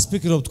that? რას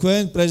ფიქრობთ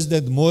თქვენ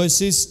პრეზიდენტ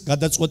მოესის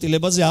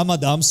გადაწყვეტილებაზე ამა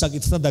და ამ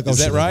საკითხთან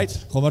დაკავშირებით?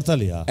 ხო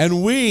მართალია?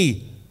 And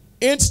we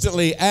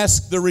instantly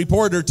asked the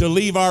reporter to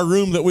leave our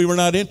room that we were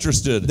not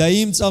interested. და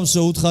იმ წამს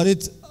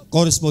უთხარით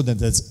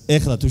კორესპონდენტებს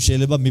ეხლა თუ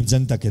შეიძლება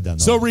მიბძენით აქედან.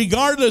 So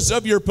regardless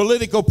of your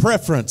political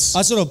preference,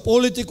 ასე რომ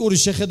პოლიტიკური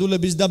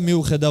შეხედულების და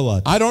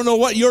მიუხედავად I don't know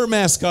what your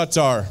mascots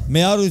are.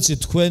 მე არ ვიცი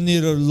თქვენი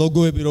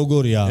ლოგოები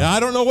როგორია. And I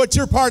don't know what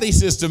your party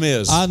system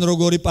is. ან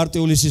როგორი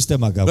პარტიული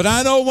სისტემა გაქვთ. But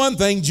I know one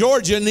thing,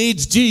 Georgia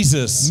needs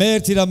Jesus. მე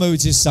ერთი რამე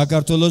ვიცი,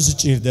 საქართველოს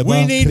ჭირდება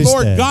We need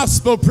more ქრისტე.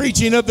 gospel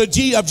preaching of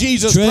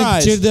Jesus ჩვენ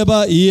Christ. ჭირდება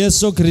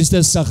იესო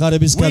ქრისტეს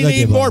სახარების We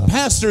need more გადაგება.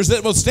 pastors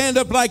that will stand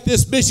up like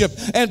this bishop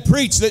and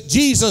preach that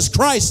Jesus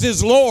Christ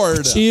is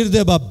Lord.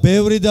 ჭირდება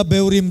ბევრი და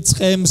ბევრი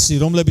მწყემსი,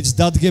 რომლებიც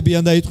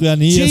დადგებიან და იტყვიან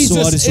იესო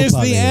არის Jesus is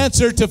the უფალი.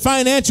 answer to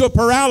financial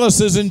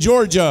paralysis in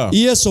Georgia.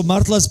 იესო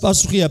მართლაც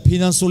პასუხია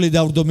ფინანსური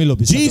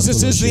დავრდომილობის.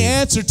 Jesus is the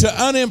answer to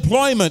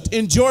unemployment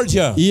in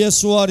Georgia.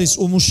 იესო არის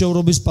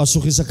უმუშევრობის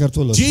პასუხი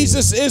საქართველოში.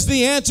 Jesus is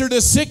the answer to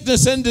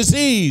sickness and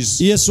disease.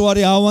 იესო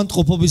არის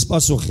ავანტყოფობის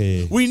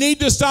პასუხი. We need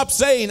to stop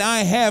saying,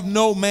 I have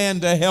no man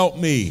to help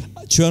me.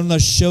 ჩვენ უნდა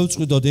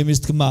შევწყვიტოთ იმის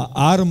თქმა,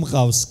 არ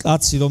მყავს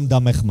კაცი რომ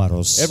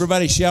დამეხმაროს.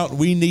 Everybody shout,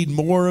 we need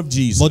more of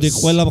Jesus. მოდი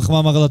ყველა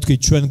ხმამაღლა თქვი,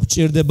 ჩვენ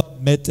გვჭირდება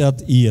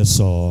მეტად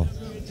იესო.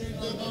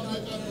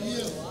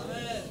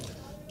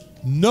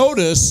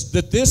 Notice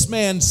that this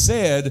man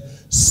said,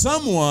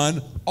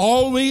 someone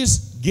always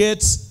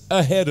gets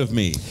ahead of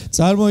me.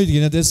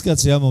 წარმოიდგინეთ ეს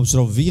კაცი ამბობს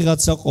რომ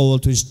ვიღაცა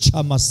ყოველთვის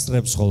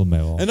ჩამასწრებს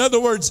ხოლმეო. In other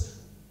words,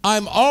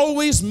 I'm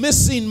always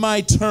missing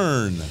my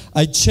turn.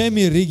 აი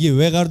ჩემი რიგი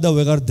ვეღარ და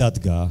ვეღარ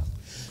დადგა.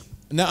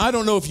 Now, I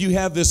don't know if you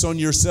have this on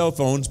your cell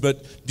phones,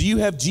 but do you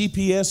have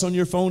GPS on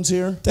your phones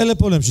here?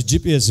 ტელეფონებში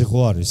GPS-ი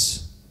ხო არის?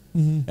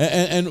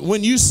 And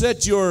when you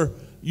set your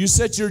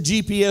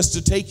GPS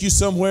to take you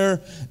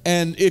somewhere,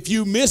 and if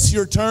you miss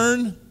your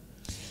turn,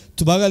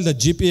 თუ მაგალითად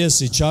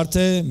GPS-ი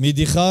ჩართე,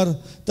 მიდიხარ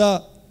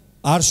და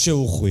არ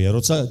შეუხვია,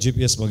 როცა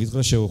GPS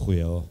მაგითხრა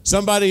შეუხვიაო.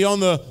 somebody on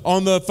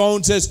the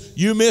phone says,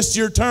 you missed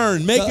your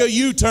turn, make a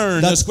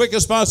U-turn as quick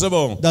as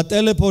possible. და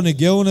ტელეფონი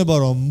გეუბნება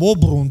რომ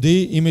მობრუნდი,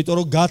 იმიტომ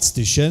რომ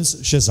გაცდი შენს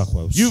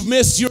შესახვევს. You've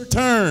missed your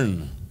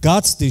turn.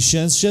 გაცდი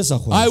შენს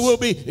შესახვევს. I will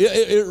be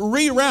it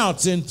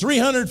reroutes in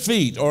 300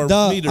 feet or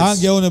და meters. ან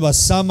გეუბნება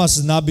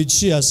 300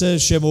 ნაბიჯში ასე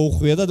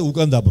შემოუხვია და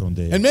უკან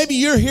დაბრუნდი. And maybe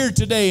you're here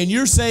today and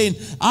you're saying,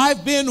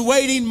 I've been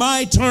waiting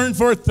my turn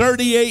for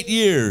 38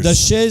 years. და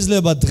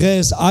შეიძლება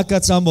დღეს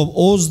akats ამბობ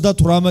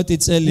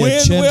 38 წელია When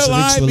ჩემს will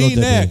რიგს I be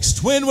ველოდები.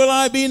 next? When will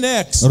I be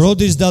next?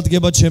 როდის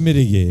დადგება ჩემი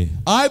რიგი?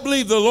 I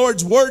believe the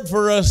Lord's word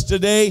for us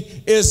today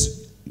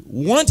is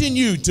wanting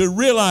you to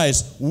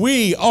realize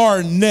we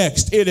are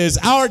next. It is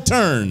our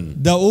turn.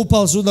 და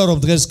უფალს უნდა რომ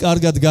დღეს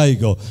კარგად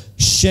გაიგო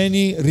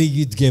შენი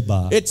რიგი დგება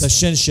და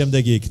შენ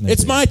შემდეგი იქნება.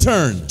 It's my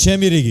turn.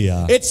 ჩემი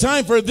რიგია. It's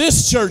time for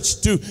this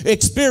church to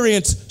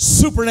experience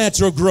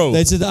supernatural growth. და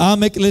ეცეთ ამ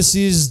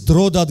ეკლესიის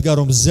დრო დადგა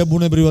რომ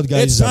ზებუნებრივად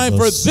გაიზარდოს. It's time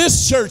for this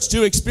church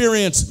to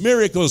experience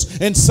miracles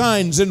and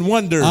signs and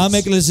wonders. ამ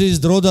ეკლესიის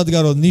დრო დადგა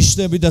რომ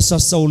ნიშნები და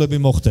სასწაულები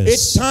მოხდეს.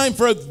 It's time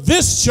for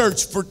this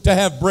church to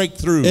have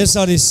breakthrough. ეს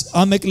არის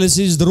ამ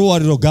ეკლესიის დრო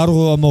არის რომ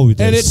გარღვევა მოვიდეს.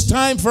 And it's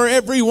time for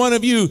every one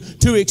of you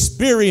to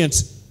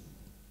experience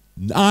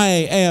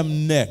I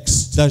am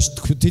next. და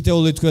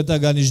თითოეული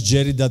თქვენთაგანის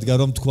ჯერი დადგა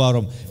რომ თქვა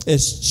რომ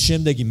ეს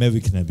შემდეგი მე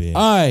ვიქნები.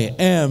 I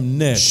am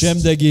next.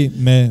 შემდეგი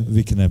მე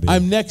ვიქნები.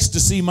 I'm next to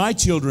see my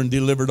children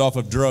delivered off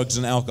of drugs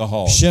and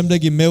alcohol.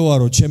 შემდეგი მე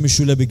ვარო ჩემი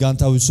შვილები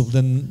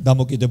განთავისუფლდნენ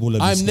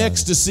დამოკიდებულებისგან. I'm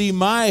next to see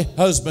my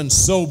husband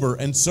sober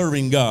and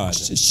serving God.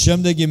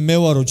 შემდეგი მე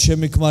ვარო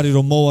ჩემი ქმარი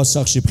რომ მოვა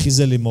სახში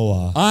ფხიზელი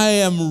მოვა.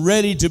 I am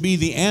ready to be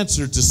the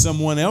answer to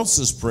someone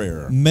else's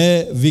prayer.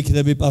 მე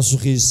ვიქნები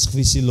პასუხი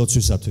სხვისი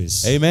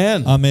ლოცვისათვის. Amen.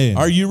 Amen.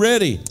 Are you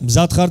ready?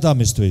 მზად ხართ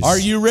ამისთვის? Are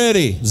you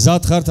ready?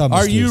 მზად ხართ ამისთვის?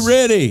 Are you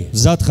ready?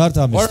 მზად ხართ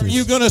Or are ამისთვის?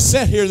 you going to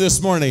sit here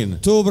this morning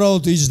თუ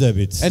უბრალოდ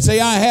იჯდებით and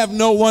say I have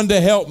no one to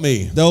help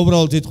me? და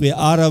უბრალოდ იტყვი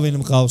არავინ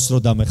მყავს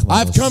რომ დამეხმაროს.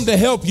 I've come to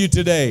help you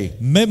today.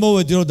 მე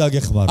მოვედი რომ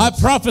დაგეხმაროთ. I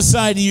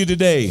prophesy to you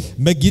today.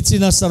 მე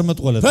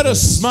გიწინასწარმეტყველებ. Put a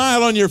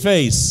smile on your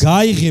face.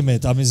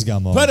 გაიღიმეთ ამის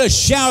გამო. Put a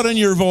shout in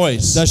your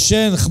voice. და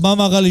შენ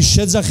ხმამაღალი Put a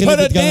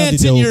შეძახილებით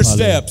dance განადიდე in your უფალე.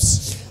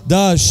 steps.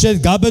 და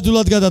შენ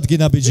გაბედულად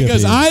გადადგინა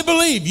Because ბიჭები. I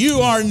believe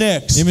you are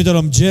next. იმიტომ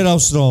რომ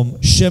ჯერავს რომ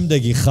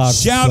შემდეგი ხარ.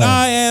 Shout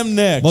I am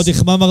next. მოდი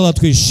ხმამაღლა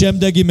თქვი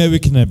შემდეგი მე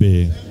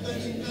ვიქნები.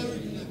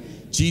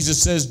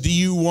 Jesus says, do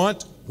you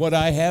want what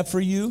I have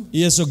for you?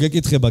 იესო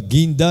გეკითხება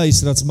გინდა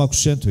ის რაც მაქვს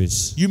შენთვის.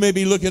 You may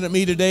be looking at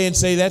me today and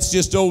say, that's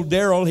just old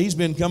Darryl. He's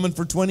been coming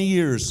for 20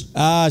 years.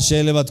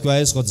 შეიძლება თქვა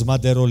ეს ხო ძმა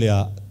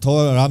დეროლია. თო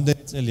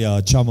რამდენი წელია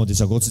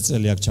ჩამოდის, 20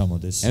 წელი აქ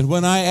ჩამოდეს. And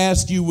when I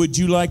ask you, would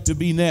you like to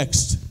be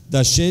next?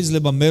 და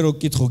შეიძლება მე რო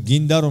გკითხო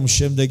გინდა რომ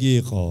შემდეგი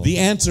იყო. The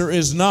answer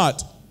is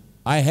not,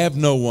 I have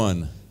no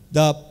one.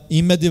 და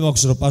იმედი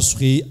მაქვს რომ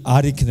პასუხი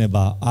არ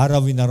იქნება,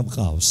 არავინ არ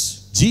მყავს.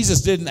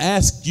 Jesus didn't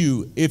ask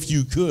you if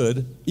you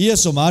could.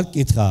 იესომ არ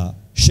კითხა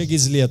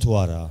შეგიძლია თუ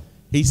არა.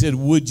 He said,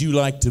 would you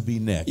like to be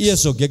next?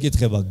 იესო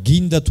გეკითხება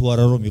გინდა თუ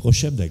არა რომ იყო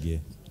შემდეგი.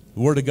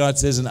 The Word of God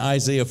says in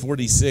Isaiah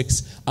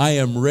 46, I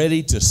am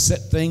ready to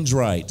set things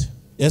right.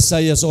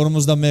 ესაიას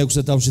 46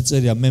 თავში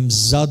წერია მე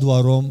მზად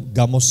ვარ რომ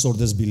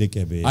გამოსწორდეს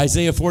ბილიკები.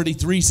 Isaiah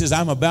 43 says,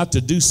 I'm about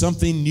to do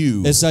something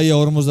new. ესაია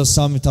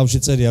 43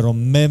 თავში წერია რომ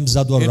მე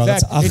მზად ვარ In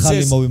რაღაც fact,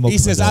 ახალი he says,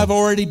 მოვიმოქმედე. I've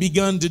already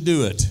begun to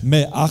do it.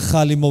 მე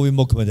ახალი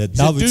მოვიმოქმედე.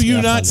 Do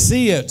you not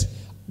see it?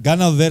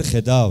 განა ვერ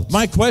ხედავთ.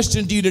 My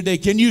question to you today,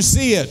 can you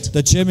see it?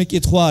 და ჩემი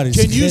კითხვა არის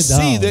Can you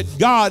see ხედავთ? that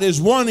God is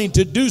wanting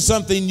to do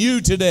something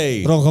new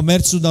today? რომ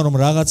ღმერთს უნდა რომ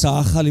რაღაცა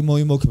ახალი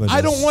მოიმოქმედოს.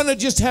 I don't want to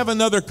just have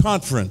another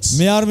conference.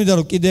 მე არ მინდა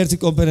რომ კიდე ერთი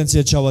კონფერენცია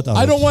I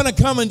ჩავატარო. don't want to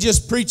come and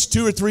just preach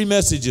 2 or 3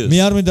 messages. მე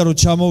არ მინდა რომ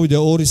ჩამოვიდე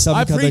 2-3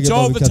 I preach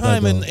all ქადაგებები the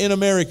time ვიქადაგო. in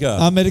America.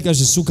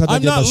 ამერიკაში სულ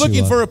I'm not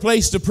looking ქადაგებაში for ვარ. a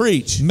place to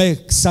preach. მე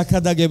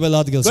საქადაგებელ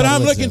ადგილს But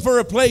I'm არ looking ვეძებ. for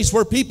a place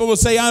where people will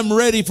say, I'm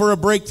ready for a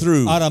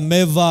breakthrough. არა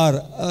მე ვარ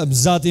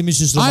მზად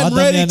იმისთვის რომ I'm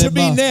ready to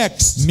be ადამიანებმა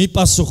next.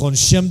 მიპასუხონ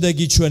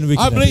შემდეგი ჩვენ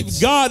I believe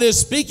ვიქნებით. God is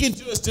speaking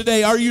to us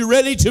today. Are you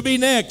ready to be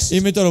next?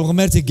 იმიტომ რომ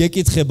ღმერთი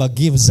გეკითხება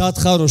მზად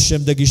ხარ რომ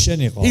შემდეგი შენ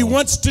იყო. He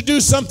wants to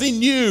do something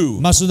new.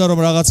 მას უნდა რომ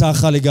რაღაცა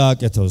ახალი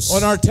გააკეთოს.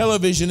 On our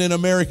television in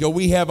America,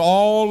 we have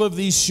all of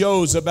these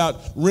shows about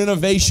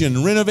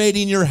renovation,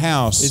 renovating your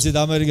house. იცით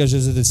ამერიკაში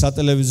ესეთი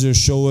სატელევიზიო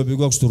შოუები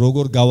გვაქვს თუ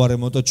როგორ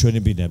გავარემონტოთ ჩვენი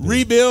ბინები.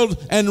 Rebuild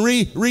and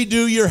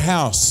redo your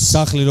house.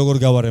 სახლი როგორ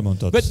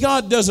გავარემონტოთ. But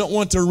God doesn't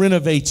want to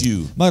renovate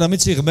you. მაგრამ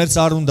იცი ღმერთს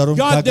არ უნდა რომ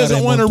God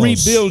doesn't want to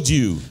გაგარემონტოს. rebuild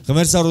you.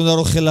 ღმერთს არ უნდა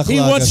რომ ხელახლა He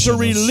wants to აგაშენოს.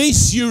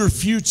 release your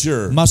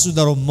future. მას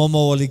უნდა რომ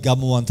მომავალი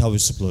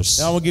გამოანთავისუფლოს.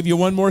 Now I will give you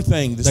one more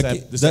thing this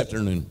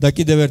afternoon. და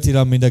კიდევ ერთი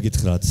რამ მინდა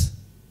გითხრათ.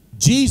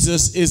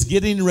 Jesus is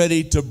getting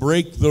ready to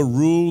break the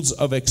rules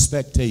of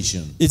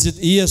expectation. იცით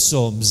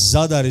იესო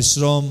მზად არის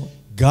რომ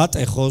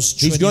გატეხოს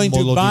He's ჩვენი going to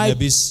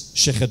მოლოდინების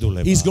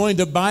შეხედულება. He's going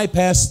to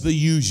bypass the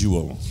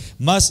usual.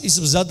 მას ის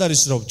მზად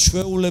არის რომ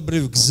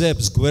ჩვეულებრივ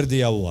გზებს გვერდი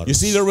You აუაროს.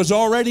 see, there was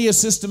already a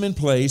system in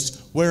place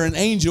where an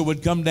angel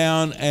would come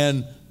down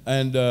and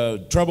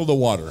trouble the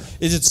water.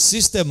 იცით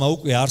სისტემა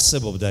უკვე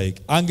არსებობდა იქ.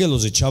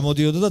 ანგელოზი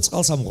ჩამოდიოდა და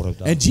წყალს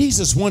ამღვრევდა. And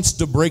Jesus wants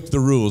to break the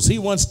rules. He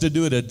wants to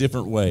do it a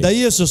different way. და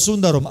იესოს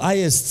უნდა რომ აი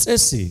ეს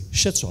წესი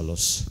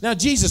შეცვალოს. Now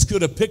Jesus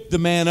could have picked the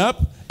man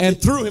up and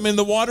threw him in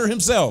the water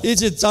himself.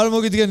 იცით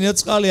წარმოგიდგენია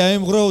წყალი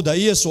აემღრევდა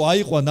იესო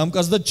აიყვან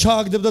ამკაც და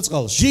ჩააგდებდა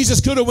წყალში. Jesus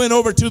could have went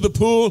over to the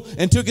pool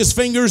and took his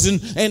fingers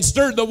and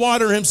stirred the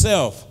water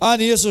himself. ან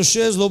იესო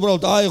შეეძლო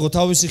უბრალოდ აიღო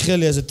თავისი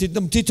ხელი ასე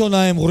თვითონ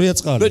აემღვრია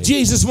წყალი. But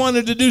Jesus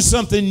wanted to do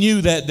something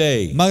new that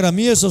day. მაგრამ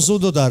იესოს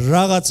უდოდა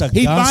რაღაცა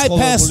He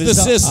bypassed the განსხვავებული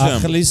და system.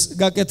 ახლის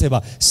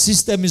გაკეთება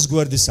სისტემის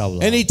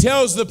გვერდისავლა. And he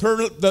tells the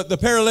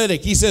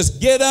paralytic, he says,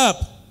 get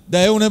up. და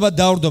ეუნება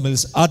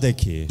დავრდომილს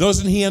ადექი.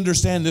 Doesn't he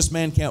understand this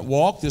man can't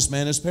walk, this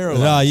man is რა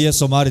paralyzed?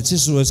 იესომ არის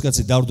ის რომ ეს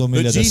კაცი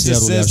დავრდომილია და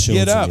სიარული არ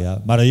შეუძლია.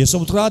 მაგრამ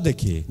იესომ უთხრა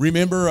ადექი.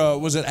 Remember,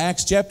 was it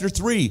Acts chapter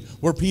 3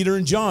 where Peter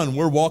and John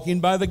were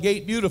walking by the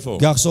gate beautiful?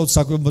 გახსოვთ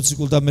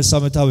საკვირველთმოქმედი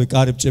მესამე თავი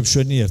კარიბჭებს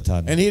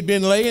შვენიერთან. And he had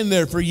been laying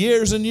there for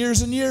years and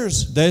years and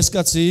years. და ეს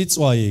კაცი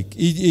იწვა იქ,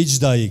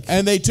 იჯდა იქ.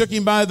 And they took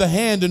him by the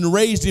hand and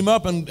raised him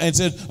up and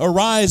said,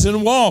 "Arise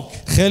and walk."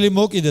 ხელი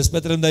მოკიდეს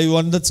პეტრემ და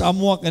იოანემ და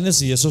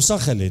წამოაყენეს იესოს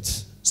სახელით.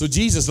 So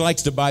Jesus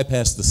likes to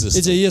bypass the system.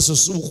 იცი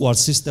იესოს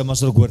უყვარს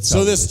სისტემას რო გვერდს.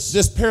 So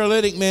this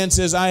paralytic man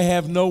says, "I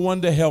have no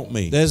one to help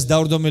me." და ეს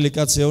დავრდომილი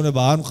კაცი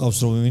ეუბნება არ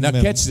მყავს რომ Now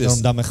catch this.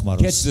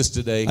 დამეხმაროს. Catch this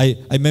today.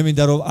 აი მე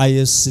მინდა რომ აი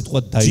ეს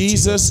სიტყვა დაიჭიროს.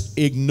 Jesus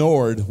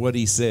ignored what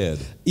he said.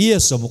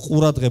 იესომ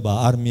ყურადღება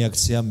არ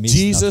მიაქცია მის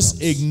Jesus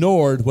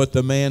ignored what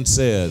the man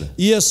said.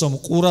 იესომ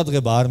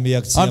ყურადღება არ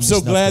მიაქცია I'm მის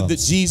so glad that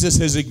ნათქვამს. Jesus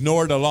has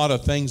ignored a lot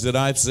of things that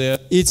I've said.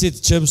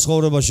 იცით ჩემს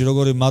ცხოვრებაში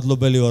როგორი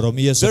მადლობელი ვარ რომ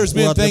იესომ There's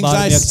been ყურადღება things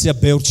არ მიაქცია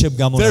ბევრ ჩემ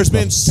There's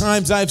been გამონათქვამს.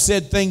 times I've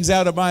said things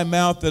out of my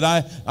mouth that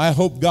I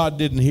hope God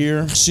didn't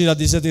hear. ხშირად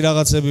ისეთი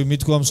რაღაცები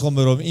მithქვამს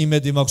ხოლმე რომ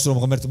იმედი მაქვს რომ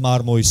ღმერთმა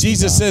არ მოისმინა.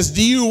 Jesus says,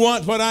 "Do you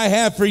want what I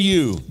have for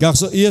you?"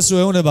 გახსოვ იესო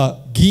ეუბნება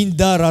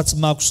გინდა რაც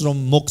მაქვს რომ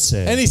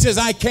მოგცე. And he says,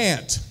 "I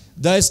can't.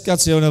 და ეს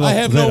კაცი ეუბნება I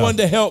have no one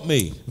to help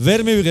me."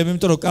 ვერ მივიღებ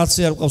იმიტომ რომ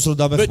კაცი არ მყავს რომ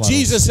But დამეხმაროს.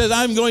 Jesus says,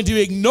 "I'm going to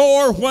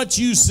ignore what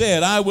you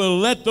said. I will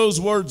let those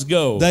words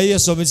go." და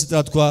იესო მიცით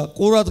რა თქვა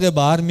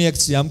ყურადღება არ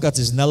მიაქცია ამ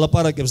კაცის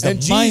ნალაპარაკებს და And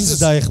მაინც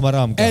დაეხმარა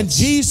ამ And კაცს.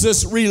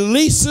 Jesus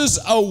releases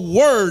a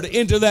word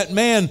into that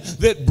man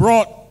that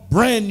brought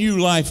brand new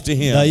life to და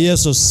him.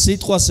 იესო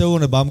სიტყვას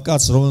ეუბნება ამ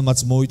კაცს რომელმაც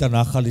მოიტანა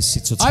ახალი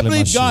სიცოცხლე I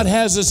believe God მასში.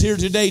 has us here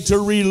today to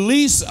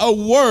release a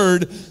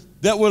word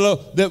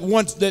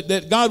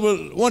that God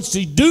wants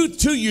to do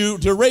to you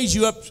to raise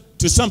you up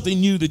to something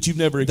new that you've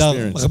never და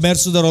experienced.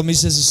 ღმერთს უნდა რომ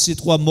ის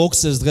სიტყვა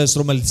მოგცეს დღეს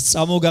რომელიც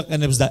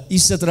წამოგაყენებს და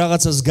ისეთ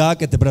რაღაცას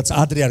გააკეთებ რაც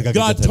ადრე არ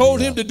God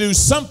told him გაკეთებია. to do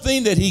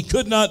something that he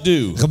could not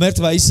do.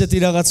 ღმერთმა ისეთი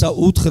რაღაცა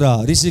უთხრა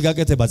რისი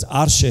გაკეთებაც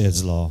არ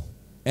შეეძლო.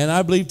 And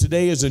I believe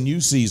today is a new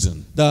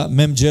season. და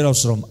მე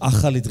მჯერავს რომ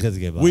ახალი დღე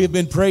დგება. We have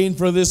been praying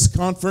for this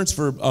conference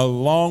for a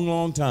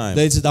long time.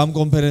 და იცით ამ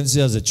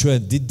კონფერენციაზე ჩვენ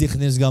დიდი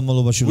ხნის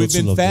განმავლობაში We've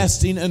been ლოცულობდით.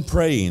 fasting and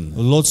praying.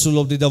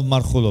 ლოცულობდით და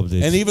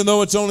ვმარხულობდით. And even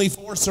though it's only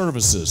 4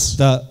 services,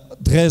 და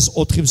დღეს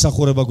 4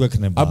 მსახურება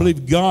გვექნება. I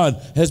believe God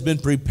has been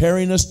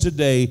preparing us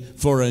today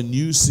for a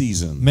new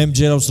season. მე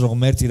მჯერავს რომ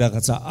ღმერთი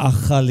რაღაცა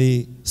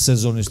ახალი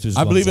სეზონისთვის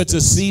I believe it's a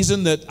გვაძლევს.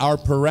 season that our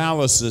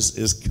paralysis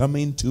is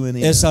coming to an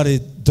ეს end. არის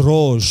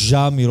დრო,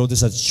 ჟამი,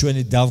 როდესაც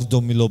ჩვენი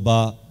დავრდომილობა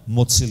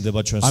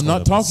მოცილდება ჩვენს I'm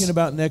not talking ცხოვრებას.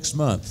 about next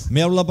month.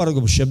 მე არ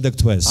ვლაპარაკობ შემდეგ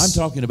თვეს. I'm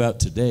talking about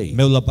today.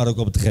 მე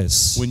ვლაპარაკობ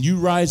დღეს. When you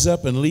rise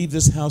up and leave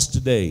this house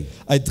today,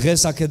 აი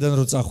დღეს აქედან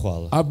რო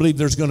წახვალ. I believe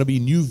there's going to be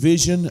new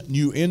vision,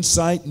 new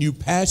insight, new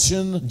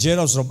passion.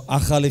 ჯერავს რომ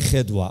ახალი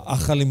ხედვა,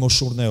 ახალი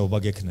მოშურნეობა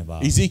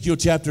გექნება. Ezekiel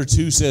chapter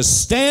 2 says,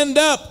 "Stand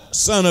up,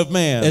 son of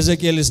man."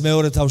 ეზეკიელის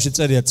მეორე თავში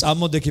წერია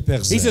წამოდექი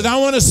He says, ფეხზე. "I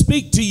want to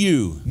speak to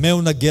you."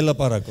 მე უნდა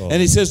გელაპარაკო.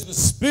 And he says, "The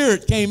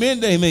Spirit came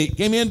into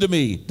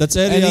me, და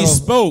წერია and he რომ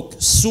spoke,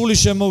 სული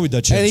შემოვიდა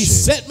and he ჩემში.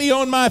 set me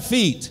on my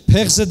feet."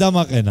 ფეხზე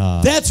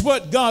დამაყენა. That's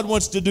what God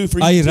wants to do for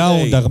you აი რა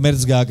უნდა today.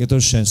 ღმერთს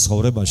გააკეთოს შენს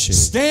ცხოვრებაში.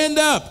 Stand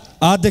up,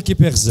 ადექი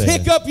ფეხზე.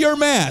 pick up your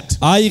mat,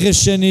 აიღე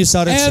შენი and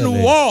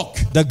სარეცელი walk.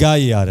 და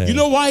გაიარე. You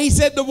know why he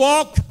said to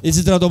walk?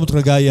 იცით რატომ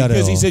უთხრა Because he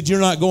გაიარეო? said, "You're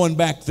not going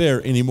back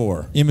there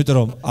anymore. იმიტომ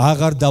რომ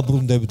აღარ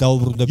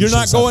დაუბრუნდები You're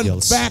not შენს going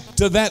ადგილს. back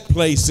to that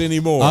place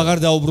anymore." აღარ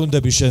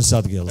დაუბრუნდები შენს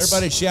ადგილს.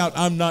 Everybody shout,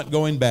 "I'm not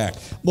going back."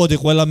 მოდი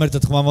ყველა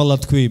მერტად ხმამალად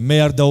თქვი, მე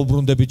არ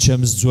დაუბრუნდები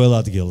ჩემს ძველ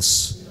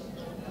ადგილს.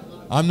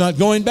 I'm not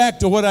going back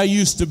to what I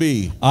used to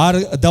be.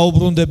 არ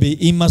დაუბრუნდები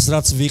იმას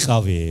რაც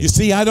ვიყავი. You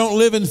see, I don't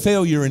live in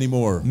failure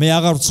anymore. მე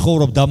აღარ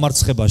ვცხოვრობ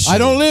დამარცხებაში. I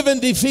don't live in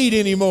defeat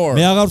anymore.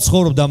 მე აღარ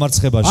ვცხოვრობ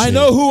დამარცხებაში. I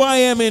know who I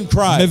am in მე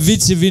Christ.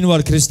 ვიცი ვინ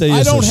ვარ ქრისტე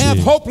I don't have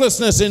იესოში.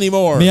 hopelessness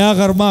anymore. მე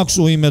აღარ მაქვს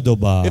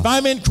უიმედობა. If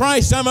I'm in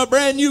Christ, I'm a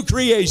brand new თუ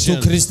creation.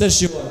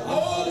 ქრისტეში ვარ,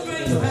 All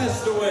things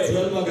passed away.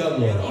 ძველმა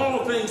გამოვა.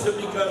 All things have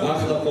become new.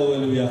 ახლა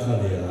ყოველივე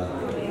ახალია.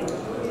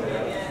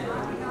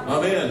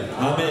 Amen.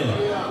 ამენ.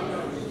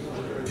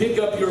 Pick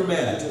up your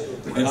mat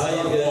and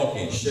start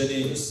walking. შენი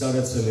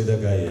სარეცელი და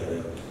გაიარე.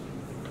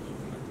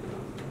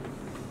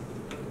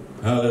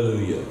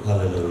 Hallelujah.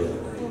 ჰალელუია.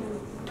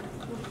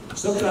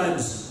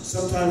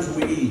 Sometimes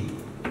we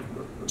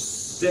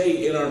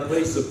stay in our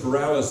place of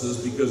paralysis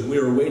because we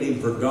are waiting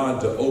for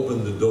God to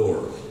open the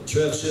door.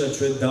 ჩვენ ხშირად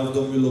ჩვენ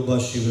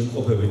დავდომილობაში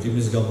ვიმყოფებით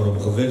იმის გამო რომ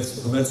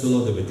ღმერთს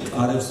ველოდებით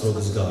კარებს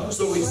როდის გააქვს.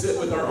 So we sit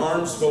with our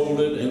arms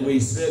folded and we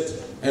sit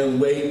and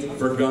wait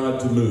for God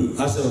to move.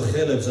 ასე რომ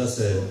ხელებს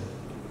ასე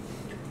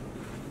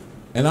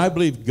And I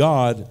believe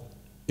God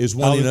is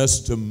wanting us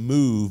to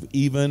move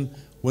even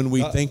when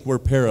we think we're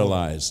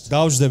paralyzed.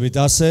 დავждებით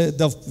ასე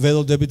და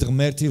ველოდებით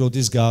ღმერთი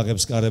როდის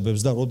გააღებს კარებებს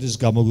და როდის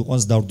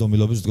გამოგვიყვანს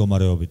დავდომილობის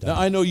მდგომარეობიდან. Now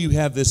I know you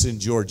have this in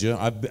Georgia.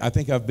 I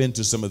think I've been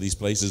to some of these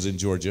places in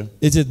Georgia.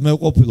 იცით მე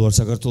ყოფილი ვარ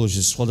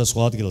საქართველოში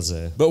სხვადასხვა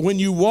ადგილზე. But when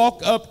you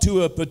walk up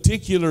to a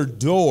particular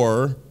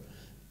door,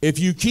 if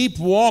you keep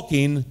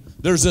walking,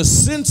 there's a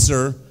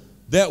sensor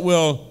that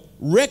will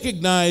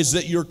recognize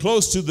that you're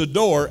close to the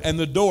door and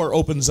the door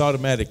opens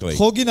automatically.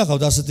 ხო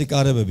გინახავთ ასეთი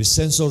კარებები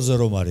სენსორზე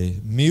რომ არის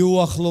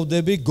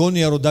მიუახლოვდები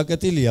გონია რომ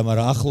დაკეტილია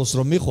მაგრამ ახლოს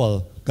რომ მიხვალ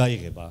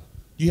გაიღება.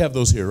 You have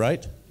those here,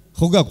 right?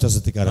 ხო გაქვთ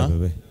ასეთი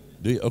კარებები?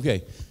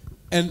 Okay.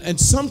 And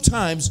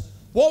sometimes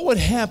what would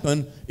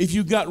happen if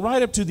you got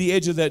right up to the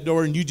edge of that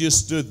door and you just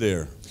stood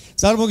there?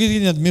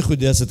 წარმოგიდგენიათ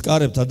მიხვიდე ასეთ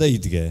კარებთან და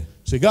იდგე.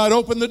 Say, God,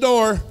 open the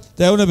door.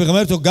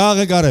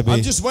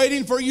 I'm just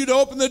waiting for you to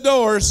open the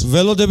doors.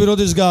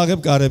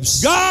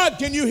 God,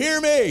 can you hear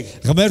me?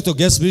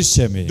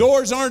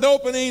 Doors aren't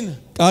opening.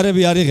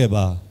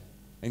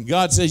 And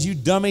God says, you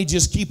dummy,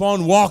 just keep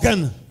on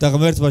walking.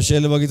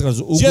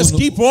 Just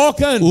keep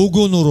walking. If you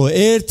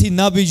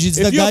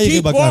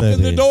keep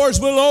walking, the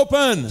doors will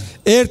open.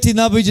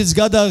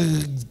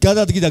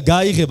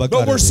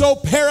 But we're so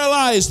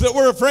paralyzed that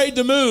we're afraid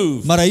to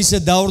move.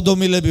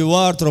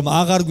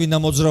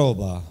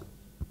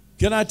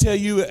 Can I tell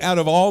you, out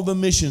of all the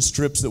mission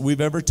trips that we've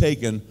ever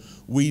taken,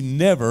 we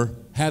never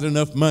had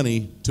enough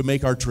money to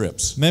make our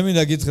trips. We've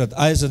never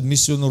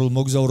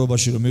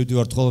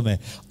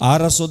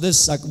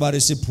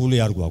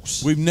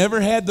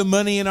had the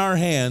money in our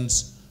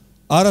hands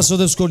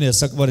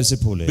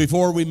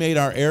before we made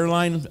our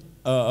airline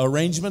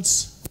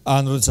arrangements.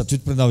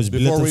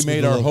 Before we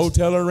made our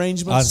hotel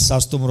arrangements,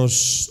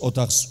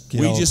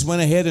 we just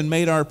went ahead and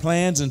made our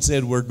plans and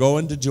said, we're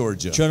going to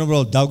Georgia. We're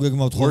going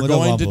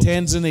to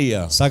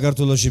Tanzania.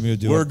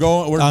 We're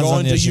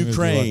going to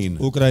Ukraine.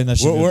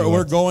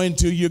 We're going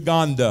to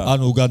Uganda.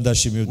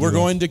 We're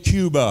going to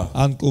Cuba.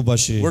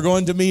 We're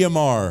going to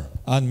Myanmar.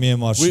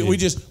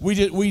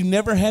 We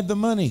never had the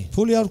money.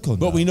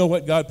 But we know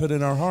what God put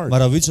in our heart.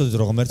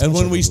 And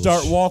when we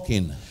start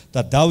walking,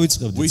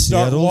 we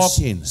start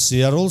walking,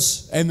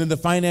 and then the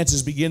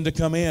finances begin to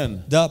come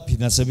in.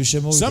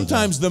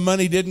 Sometimes the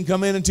money didn't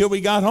come in until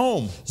we got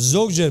home.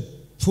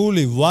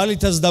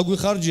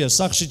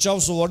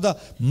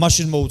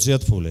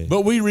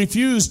 But we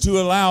refuse to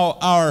allow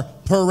our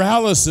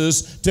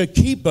paralysis to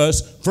keep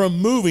us from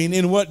moving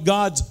in what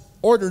God's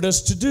ordered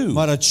us to do.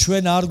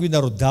 Darlene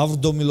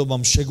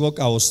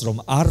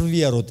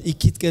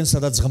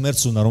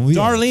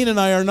and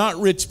I are not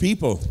rich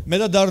people.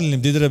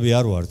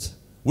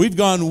 We've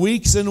gone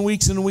weeks and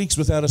weeks and weeks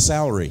without a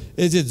salary.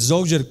 But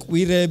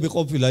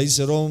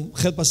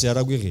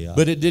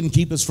it didn't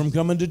keep us from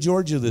coming to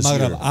Georgia this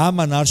year.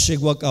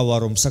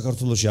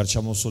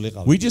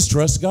 We just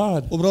trust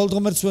God.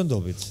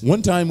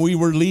 One time we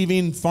were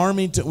leaving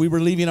Farmington, we were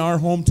leaving our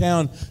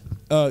hometown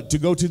to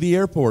go to the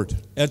airport.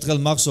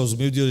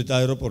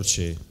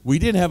 We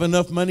didn't have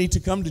enough money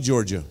to come to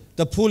Georgia.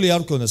 We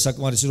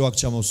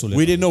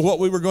didn't know what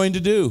we were going to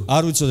do.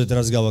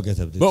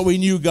 But we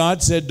knew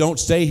God said, don't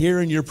stay here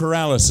in your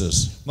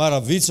paralysis.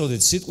 And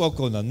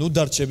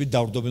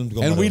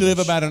we live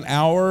about an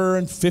hour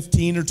and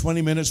 15 or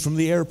 20 minutes from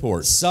the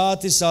airport.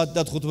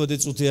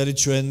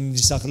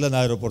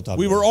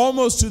 We were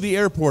almost to the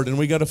airport and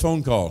we got a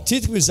phone call. And the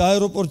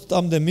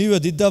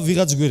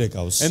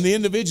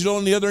individual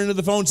on the other end of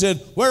the phone said,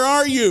 where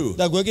are you?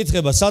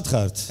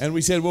 And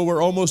we said, well,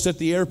 we're almost at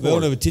the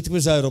airport. We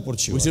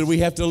said, we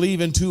have to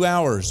leave in 2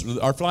 hours.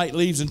 Our flight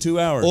leaves in 2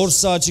 hours. He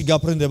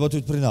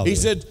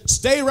said,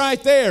 stay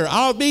right there.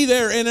 I'll be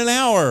there in an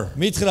hour.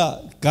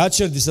 And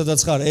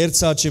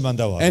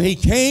he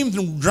came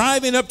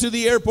driving up to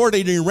the airport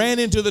and he ran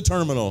into the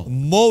terminal.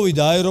 And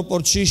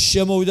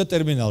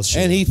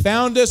he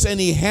found us and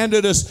he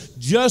handed us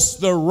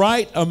just the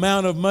right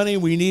amount of money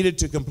we needed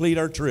to complete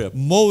our trip.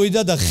 We've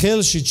got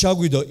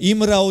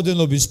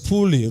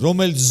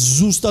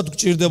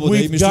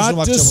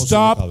to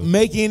stop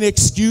making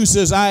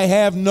excuses. I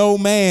have no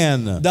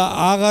man.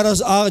 I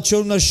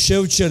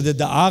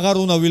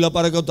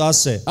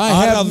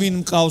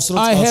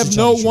have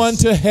no one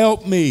to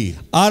help me.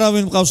 I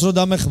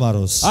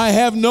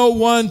have no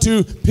one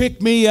to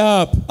pick me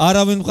up.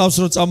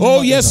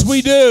 Oh, yes,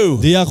 we do.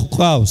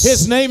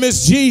 His name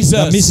is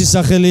Jesus.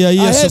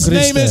 His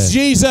name is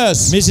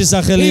Jesus.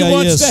 He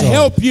wants to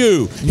help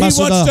you. He wants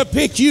to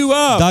pick you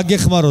up. He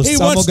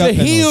wants to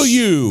heal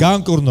you.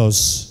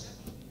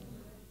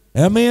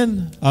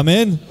 Amen.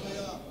 Amen.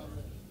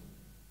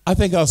 I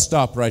think I'll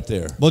stop right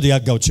there.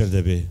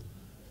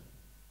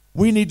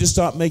 We need to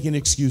stop making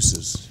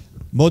excuses.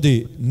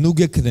 Darlene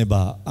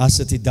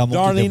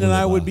and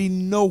I would be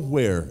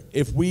nowhere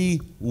if we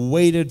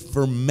waited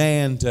for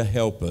man to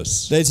help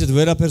us. We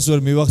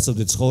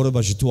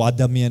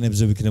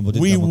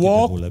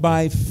walk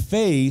by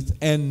faith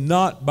and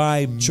not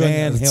by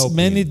man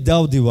helping.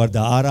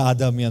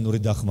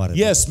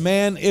 Yes,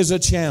 man is a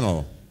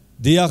channel.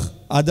 And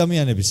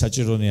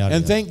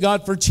thank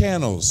God for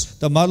channels.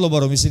 But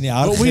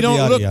we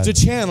don't look to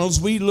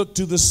channels, we look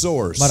to the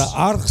source.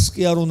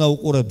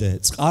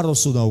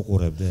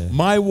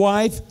 My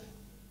wife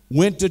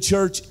went to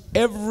church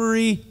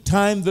every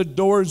time the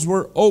doors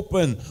were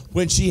open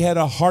when she had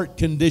a heart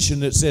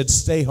condition that said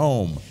stay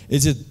home.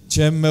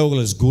 ჩემ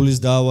მეუღლეს გულის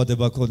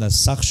დაავადება ქონდა,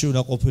 სახში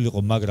უნდა ყოფილიყო,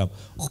 მაგრამ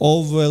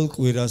ყოველ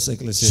კვირას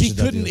ეკლესიაში She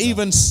couldn't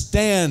even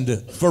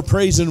stand for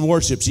praise and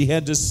worship. She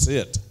had to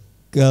sit.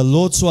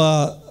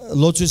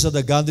 ლოცვისა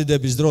და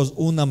განდიდების დროს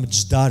უნდა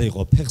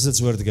მჯდარიყო, ფეხზეც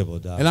ვერ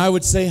დგებოდა. And I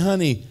would say,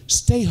 honey,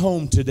 stay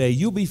home today.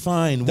 You'll be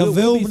fine. და We'll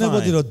be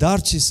ვეუბნებოდი fine. რომ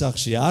დარჩი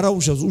სახში, არა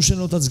უშავს,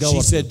 უშენოთაც She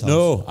გავარდო. said,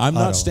 no, I'm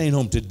not staying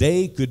home.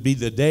 Today could be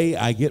the day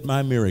I get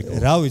my miracle.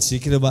 რა ვიცი,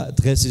 იქნება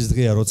დღეს ის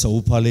დღეა, როცა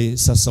უფალი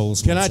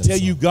სასაულს Can I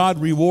tell you, God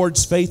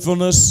rewards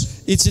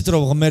faithfulness? იცით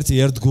რომ ღმერთი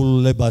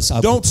ერთგულებას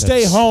აკეთებს. Don't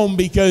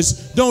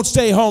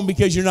stay home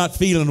because you're not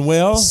feeling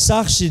well.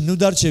 სახში ნუ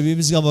დარჩები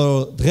იმის გამო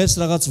რომ დღეს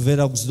რაღაც ვერ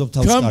აგზნობ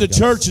თავს კარგად. Come to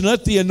church and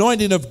let the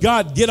anointing of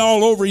God get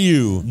all over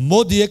you.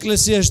 მოდი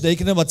ეკლესიაში და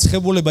იქნება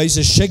ცხებულება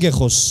ისე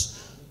შეგეხოს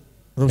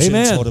რომ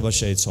შენი ცხოვრება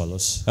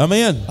შეიცვალოს.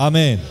 Amen.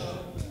 Amen.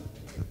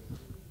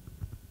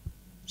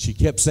 She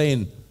kept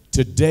saying,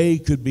 today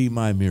could be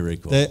my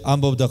miracle. და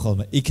ამბობდა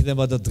ხოლმე,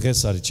 იქნება და დღეს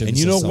არის ჩემი And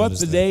you know what?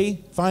 The day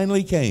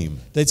finally came.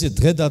 და იცი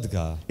დღე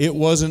დადგა. It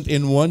wasn't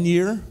in 1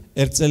 year.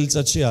 ერთ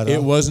წელიწადში არა.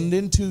 It wasn't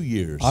in 2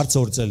 years. არც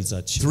ორ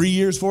წელიწადში. 3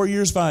 years, 4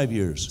 years, 5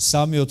 years.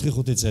 3, 4,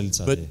 5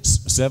 წელიწადი. But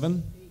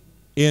 7?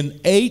 In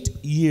 8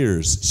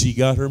 years, she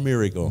got her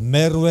miracle.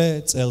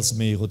 მერვე წელს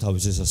მიიღო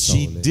თავისი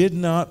She სასწაული. did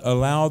not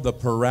allow the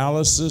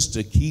paralysis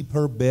to keep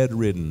her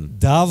bedridden.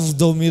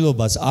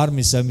 დავდომილობას არ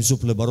მისცა იმის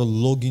უფლება რომ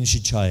ლოგინში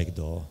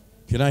ჩაეგდო.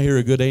 Can I hear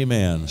a good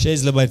amen?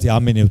 შეიძლება ერთი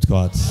ამენი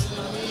ვთქვათ.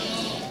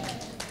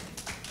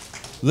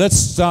 Let's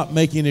stop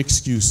making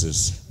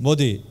excuses.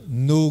 მოდი,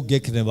 ნუ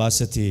გექნება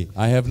ასეთი.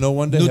 I have no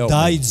one to ნუ help me.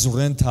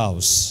 დაიძვრენ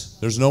თავს.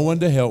 There's no one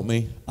to help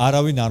me.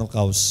 არავინ არ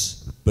მყავს.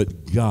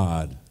 But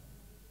God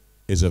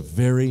is a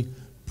very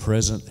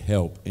present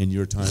help in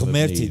your time of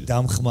ღმერთი need.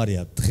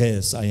 დამხმარია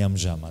დღეს აი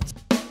ამჟამად.